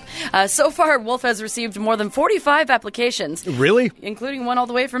relationship. So far, Wolf has received more than 45 applications. Really? Including one all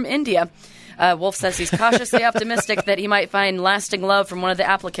the way from India. Wolf says he's cautiously optimistic that he might find lasting love from one of the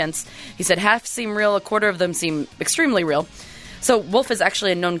applicants. He said half seem real, a quarter of them seem extremely real. So Wolf is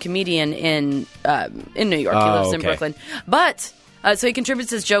actually a known comedian in New York. He lives in Brooklyn. But... so he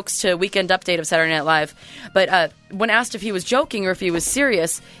contributes his jokes to Weekend Update of Saturday Night Live. But when asked if he was joking or if he was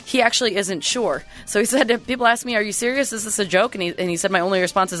serious, he actually isn't sure. So he said, if people ask me, are you serious? Is this a joke? And he said, my only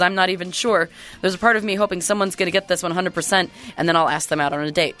response is, I'm not even sure. There's a part of me hoping someone's going to get this 100%, and then I'll ask them out on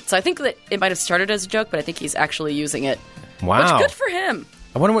a date. So I think that it might have started as a joke, but I think he's actually using it Wow. Which, good for him.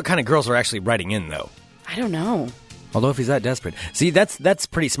 I wonder what kind of girls are actually writing in, though. I don't know. Although if he's that desperate. See, that's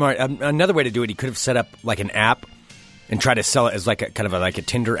pretty smart. Another way to do it, he could have set up like an app and try to sell it as like a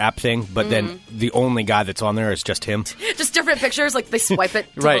Tinder app thing, but then the only guy that's on there is just him. Just different pictures, like they swipe it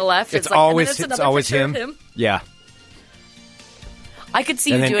to right. the left. It's like, always him. Yeah. I could see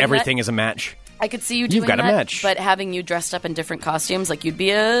you and doing then everything that. is a match. I could see you doing You've got that, a match. but having you dressed up in different costumes, like you'd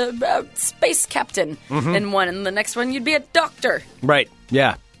be a space captain in one, and the next one you'd be a doctor. Right,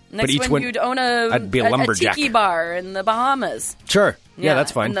 yeah. Next but each one you'd own a lumberjack. a tiki bar in the Bahamas. Sure. Yeah,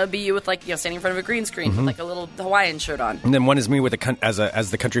 that's fine. And there'll be you with standing in front of a green screen with like a little Hawaiian shirt on. And then one is me with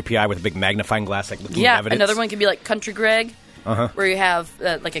as the country PI with a big magnifying glass, like looking at evidence. Another one could be like Country Greg, where you have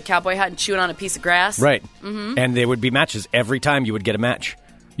like a cowboy hat and chewing on a piece of grass. Right. And there would be matches every time. You would get a match.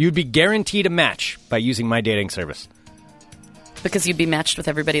 You'd be guaranteed a match by using my dating service. Because you'd be matched with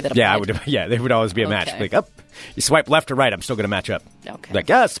everybody that applied. Yeah, I would. Yeah, there would always be a match. Like, you swipe left or right, I'm still going to match up. Okay. Like,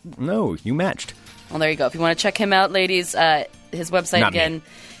 yes, no, you matched. Well, there you go. If you want to check him out, ladies, his website Not again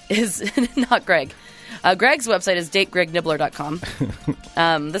is not Greg. Greg's website is dategregnibbler.com.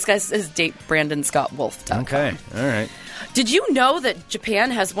 This guy's is datebrandonscottwolf.com. Okay, all right. Did you know that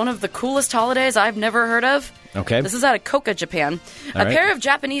Japan has one of the coolest holidays I've never heard of? Okay. This is out of Koka, Japan. All right. Pair of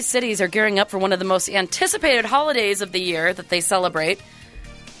Japanese cities are gearing up for one of the most anticipated holidays of the year that they celebrate.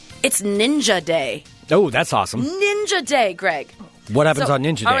 It's Ninja Day. Oh, that's awesome. Ninja Day, Greg. What happens on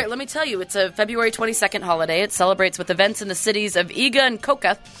Ninja Day? All right, let me tell you. It's a February 22nd holiday. It celebrates with events in the cities of Iga and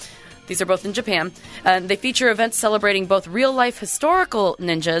Koka. These are both in Japan. They feature events celebrating both real-life historical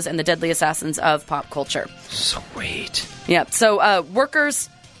ninjas and the deadly assassins of pop culture. Sweet. Yeah, so workers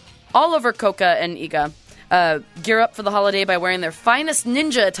all over Koka and Iga gear up for the holiday by wearing their finest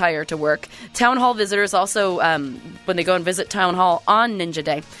ninja attire to work. Town hall visitors also, when they go and visit Town Hall on Ninja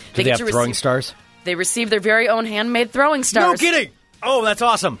Day, Do they have throwing stars? They receive their very own handmade throwing stars. No kidding! Oh, that's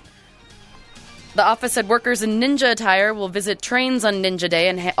awesome. The office said workers in ninja attire will visit trains on Ninja Day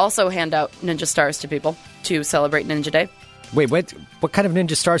and also hand out ninja stars to people to celebrate Ninja Day. Wait, what kind of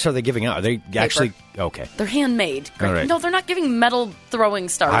ninja stars are they giving out? Are they actually... Okay. They're handmade. All right. No, they're not giving metal throwing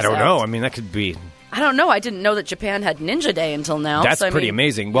stars I don't out. know. I mean, that could be... I don't know. I didn't know that Japan had Ninja Day until now. That's so, pretty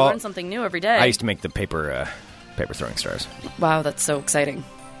amazing. You Well, learn something new every day. I used to make the paper throwing stars. Wow, that's so exciting.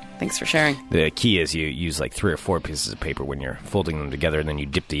 Thanks for sharing. The key is you use like 3 or 4 pieces of paper when you're folding them together, and then you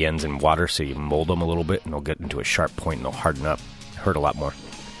dip the ends in water so you mold them a little bit, and they'll get into a sharp point and they'll harden up. Hurt a lot more.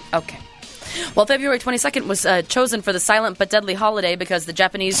 Okay. Well, February 22nd was chosen for the silent but deadly holiday because the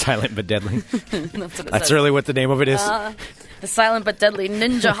Japanese... Silent but deadly. That's what it That's says. really what the name of it is. The silent but deadly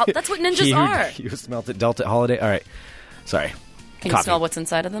ninja... That's what ninjas are. You smelt it, dealt it, holiday. All right. Sorry. Can you smell what's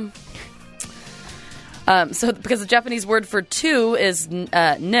inside of them? So, because the Japanese word for two is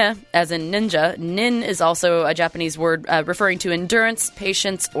ne, as in ninja, nin is also a Japanese word referring to endurance,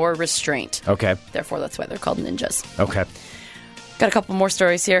 patience, or restraint. Okay. Therefore, that's why they're called ninjas. Okay. Got a couple more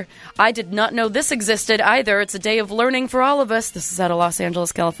stories here. I did not know this existed either. It's a day of learning for all of us. This is out of Los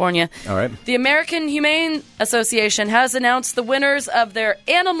Angeles, California. All right. The American Humane Association has announced the winners of their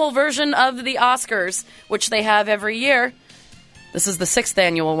animal version of the Oscars, which they have every year. This is the 6th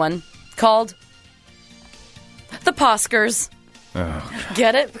annual one, called the Pawscars. Oh.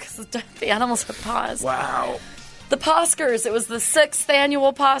 Get it? Because the animals have paws. Wow. The Pawscars. It was the 6th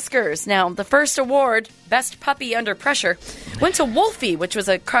annual Pawscars. Now, the first award, Best Puppy Under Pressure, went to Wolfie, which was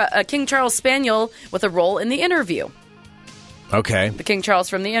a King Charles Spaniel with a role in The Interview. Okay. The King Charles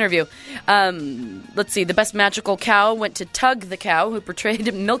from The Interview. Let's see. The Best Magical Cow went to Tug the Cow, who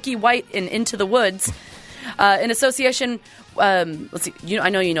portrayed Milky White in Into the Woods. In association, let's see. I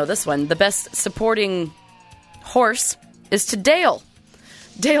know you know this one. The Best Supporting Horse is to Dale.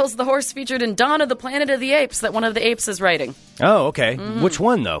 Dale's the horse featured in Dawn of the Planet of the Apes that one of the apes is riding. Oh, okay. Which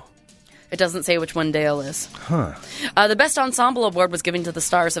one, though? It doesn't say which one Dale is. Huh. The Best Ensemble Award was given to the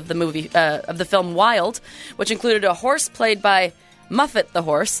stars of the movie of the film Wild, which included a horse played by Muffet the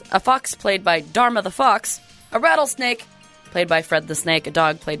horse, a fox played by Dharma the fox, a rattlesnake played by Fred the snake, a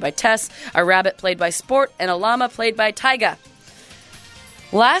dog played by Tess, a rabbit played by Sport, and a llama played by Tyga.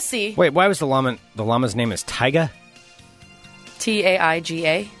 Lassie. Wait, why was the llama's name is Tyga?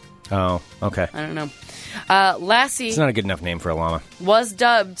 Taiga. Oh, okay. I don't know. Lassie It's not a good enough name for a llama. was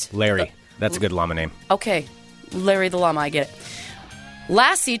dubbed... Larry. That's a good llama name. Okay. Larry the Llama, I get it.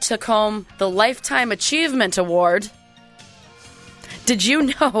 Lassie took home the Lifetime Achievement Award. Did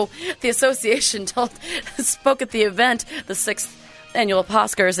you know the association spoke at the event, the 6th annual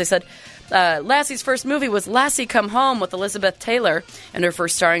Pawscars? They said Lassie's first movie was Lassie Come Home with Elizabeth Taylor in her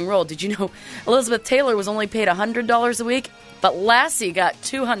first starring role. Did you know Elizabeth Taylor was only paid $100 a week, but Lassie got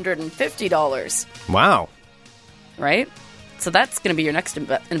 $250? Wow. Right? So that's going to be your next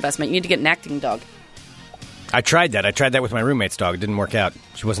investment. You need to get an acting dog. I tried that. I tried that with my roommate's dog. It didn't work out.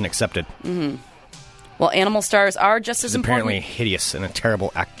 She wasn't accepted. Mm-hmm. Well, animal stars are just as important. Apparently hideous and a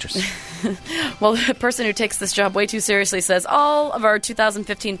terrible actress. Well, the person who takes this job way too seriously says all of our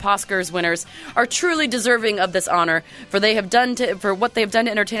 2015 Pawscars winners are truly deserving of this honor for what they have done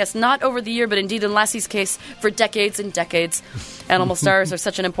to entertain us, not over the year, but indeed in Lassie's case, for decades and decades. Animal stars are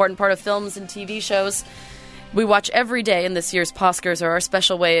such an important part of films and TV shows we watch every day, and this year's Pawscars are our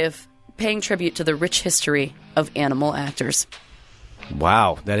special way of paying tribute to the rich history of animal actors.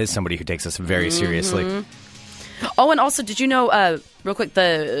 Wow, that is somebody who takes us very seriously. Oh, and also, did you know, real quick,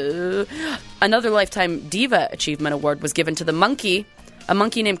 another Lifetime Diva Achievement Award was given to a monkey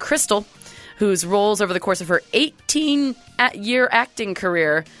named Crystal, whose roles over the course of her 18-year acting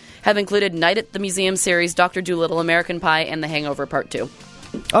career have included Night at the Museum series, Dr. Dolittle, American Pie, and The Hangover Part 2.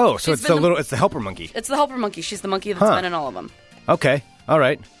 Oh, so it's the helper monkey. It's the helper monkey. She's the monkey that's been in all of them. Okay, all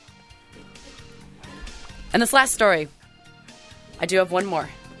right. And this last story, I do have one more.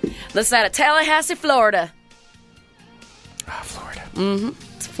 This is out of Tallahassee, Florida. Florida. Mm-hmm.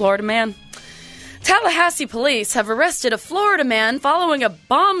 It's a Florida man. Tallahassee police have arrested a Florida man following a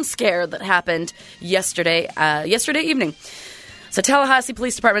bomb scare that happened yesterday evening. So Tallahassee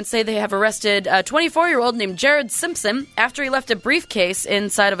Police Department say they have arrested a 24-year-old named Jared Simpson after he left a briefcase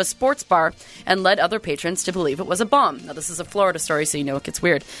inside of a sports bar and led other patrons to believe it was a bomb. Now, this is a Florida story, so you know it gets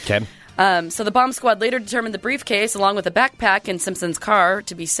weird. Okay. So the bomb squad later determined the briefcase, along with a backpack in Simpson's car,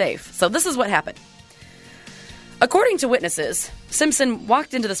 to be safe. So this is what happened. According to witnesses, Simpson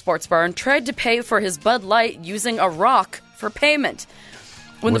walked into the sports bar and tried to pay for his Bud Light using a rock for payment.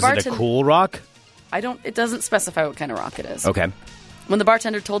 Was it a cool rock? It doesn't specify what kind of rock it is. Okay. When the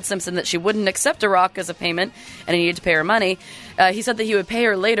bartender told Simpson that she wouldn't accept a rock as a payment and he needed to pay her money, he said that he would pay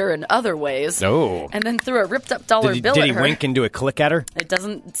her later in other ways. Oh. And then threw a ripped-up dollar bill at her. Did he wink and do a click at her? It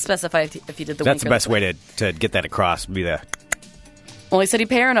doesn't specify if he did the wink. That's the best way to get that across, would be the... Well, he said he'd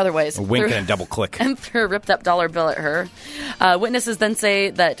pay her in other ways. A wink and a double click. And threw a ripped-up dollar bill at her. Witnesses then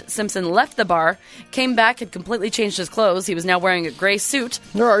say that Simpson left the bar, came back, had completely changed his clothes. He was now wearing a gray suit.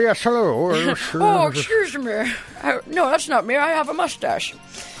 Oh, yes, hello. Oh, excuse me. No, that's not me. I have a mustache.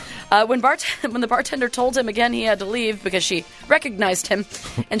 When the bartender told him again he had to leave because she recognized him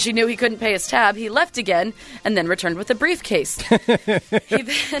and she knew he couldn't pay his tab, he left again and then returned with a briefcase.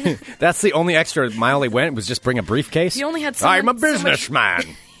 That's the only extra mile he went, was just bring a briefcase? He only had I'm a businessman.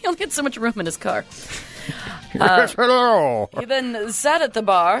 He only had so much room in his car. Yes, hello. He then sat at the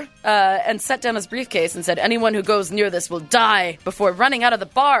bar and set down his briefcase and said, anyone who goes near this will die, before running out of the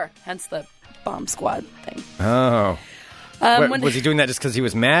bar. Hence the bomb squad thing. Oh. Was he doing that just because he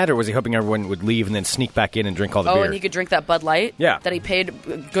was mad, or was he hoping everyone would leave and then sneak back in and drink all the beer? Oh, and he could drink that Bud Light? Yeah. That he paid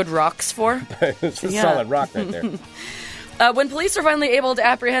good rocks for? It's a solid rock right there. When police were finally able to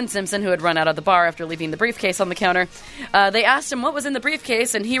apprehend Simpson, who had run out of the bar after leaving the briefcase on the counter, they asked him what was in the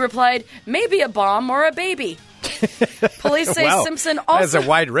briefcase, and he replied, maybe a bomb or a baby. Police say Simpson also... That is a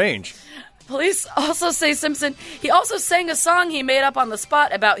wide range. Police also say Simpson, he also sang a song he made up on the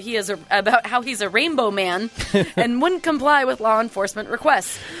spot about how he's a rainbow man and wouldn't comply with law enforcement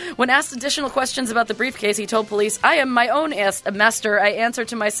requests. When asked additional questions about the briefcase, he told police, I am my own master. I answer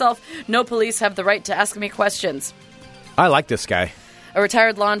to myself. No police have the right to ask me questions. I like this guy. A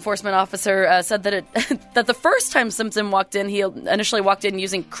retired law enforcement officer said that that the first time Simpson walked in, he initially walked in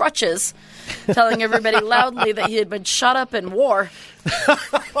using crutches, telling everybody loudly that he had been shot up in war.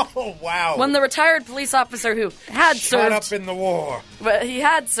 Oh, wow. When the retired police officer who had served... Shot up in the war. He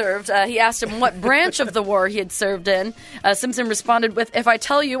asked him what branch of the war he had served in. Simpson responded with, if I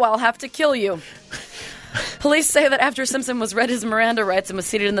tell you, I'll have to kill you. Police say that after Simpson was read his Miranda rights and was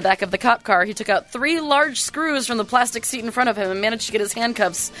seated in the back of the cop car, he took out 3 large screws from the plastic seat in front of him and managed to get his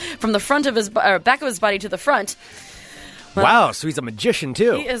handcuffs from the front of his back of his body to the front. Well, wow, so he's a magician,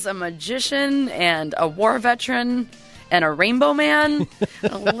 too. He is a magician and a war veteran and a rainbow man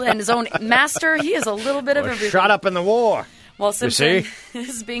and his own master. He is a little bit of everything. Shot up in the war. Well, Simpson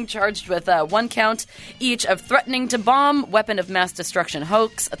is being charged with 1 count each of threatening to bomb, weapon of mass destruction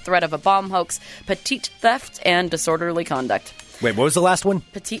hoax, a threat of a bomb hoax, petite theft, and disorderly conduct. Wait, what was the last one?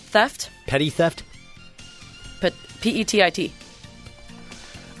 Petite theft. Petty theft? P-E-T-I-T.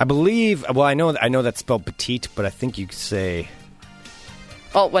 I believe, well, I know that's spelled petite, but I think you could say...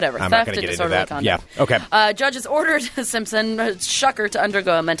 Oh, whatever. I'm Theft not going to and get into that. conduct. Yeah, okay. Judges ordered Simpson, Shucker, to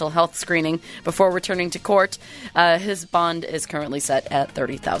undergo a mental health screening before returning to court. His bond is currently set at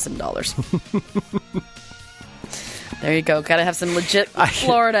 $30,000. There you go. Got to have some legit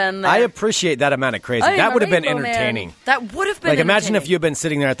Florida in there. I appreciate that amount of crazy. That would have been entertaining. Man. That would have been like, imagine if you'd been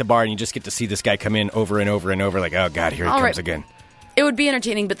sitting there at the bar and you just get to see this guy come in over and over and over, like, oh, God, here he comes again. It would be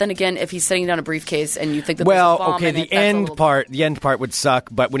entertaining, but then again, if he's sitting down a briefcase and you think that there's a bomb okay, in the it, end part would suck,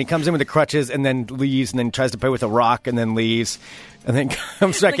 but when he comes in with the crutches and then leaves and then tries to play with a rock and then leaves and then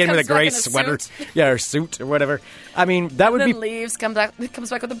comes back in with a gray sweater, or suit or whatever. I mean, that would be leaves, comes back with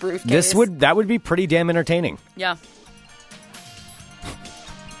a briefcase. That would be pretty damn entertaining. Yeah.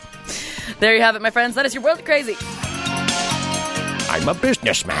 There you have it, my friends. That is your World Crazy. I'm a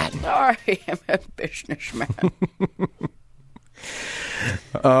businessman. I am a businessman.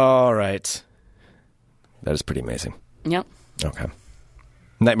 All right. That is pretty amazing. Yep. Okay.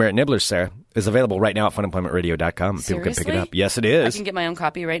 Nightmare at Nibbler's, Sarah, is available right now at funemploymentradio.com. People can pick it up. Yes, it is. I can get my own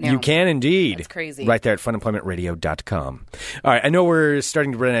copy right now. You can indeed. That's crazy. Right there at funemploymentradio.com. All right. I know we're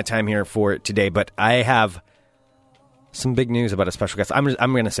starting to run out of time here for today, but I have some big news about a special guest. I'm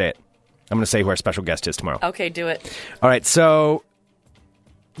going to say it. I'm going to say who our special guest is tomorrow. Okay, do it. All right. So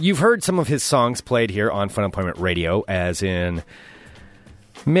you've heard some of his songs played here on Fun Employment Radio, as in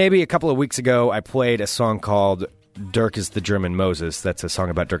maybe a couple of weeks ago I played a song called Dirk is the German Moses. That's a song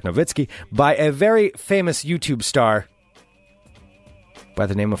about Dirk Nowitzki by a very famous YouTube star by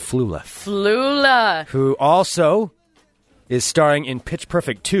the name of Flula. Flula. Who also is starring in Pitch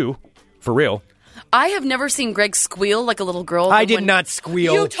Perfect 2, for real. I have never seen Greg squeal like a little girl. I did not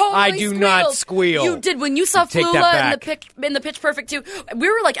squeal. You totally I do not squeal. You did. When you saw Flula in the Pitch Perfect 2, we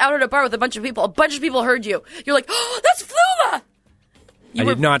were like out at a bar with a bunch of people. A bunch of people heard you. You're like, oh, that's Flula! You I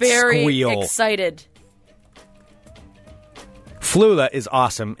did not very squeal. Excited. Flula is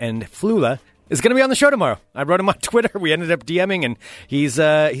awesome, and Flula is going to be on the show tomorrow. I wrote him on Twitter. We ended up DMing, and he's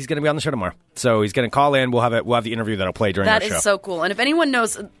going to be on the show tomorrow. So he's going to call in. We'll have the interview that'll play during our show. That is so cool. And if anyone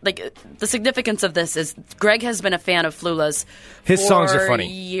knows, like, the significance of this is Greg has been a fan of Flula's His songs are funny.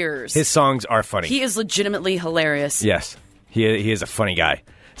 Years. His songs are funny. He is legitimately hilarious. Yes, he is a funny guy.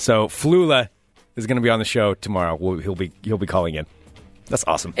 So Flula is going to be on the show tomorrow. He'll be calling in. That's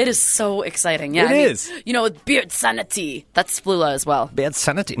awesome. It is so exciting. Yeah, it is. You know, Beard Sanity. That's Flula as well. Beard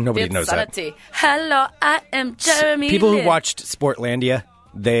Sanity? Nobody knows Sanity. that. Hello, I am Jeremy. People who watched Sportlandia,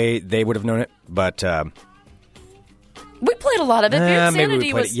 they would have known it, but we played a lot of it. Beard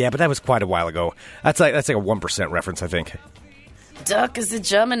Sanity was... Yeah, but that was quite a while ago. That's like a 1% reference, I think. Dirk is the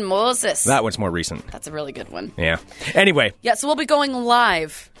German Moses. That one's more recent. That's a really good one. Yeah. Anyway. Yeah, so we'll be going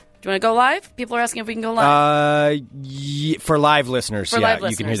live. Do you want to go live? People are asking if we can go live. For live listeners, you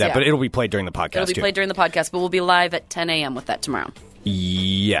can hear that. Yeah. But it'll be played during the podcast, It'll be played during the podcast, but we'll be live at 10 a.m. with that tomorrow.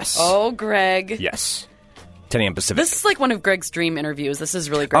 Yes. Oh, Greg. Yes. 10 a.m. Pacific. This is like one of Greg's dream interviews. This is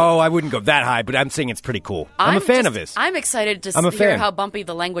really great. Oh, I wouldn't go that high, but I'm saying it's pretty cool. I'm a fan of his. I'm excited to hear how bumpy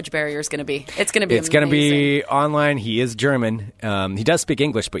the language barrier is going to be. It's going to be amazing. Going to be online. He is German. He does speak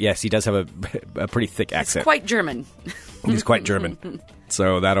English, but yes, he does have a pretty thick accent. He's quite German. He's quite German.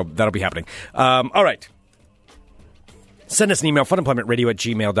 So that'll be happening. All right. Send us an email,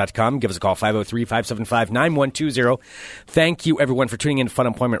 funemploymentradio@gmail.com. Give us a call, 503-575-9120. Thank you, everyone, for tuning in to Fun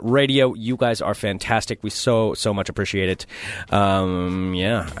Employment Radio. You guys are fantastic. We so much appreciate it. And we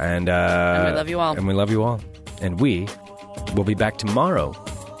love you all. And we love you all. And we will be back tomorrow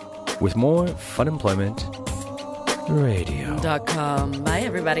with more Fun Employment Radio.com. Bye,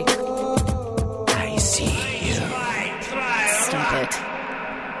 everybody. I see you. Stop it.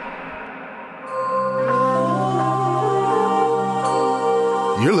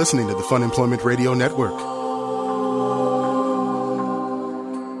 You're listening to the Fun Employment Radio Network.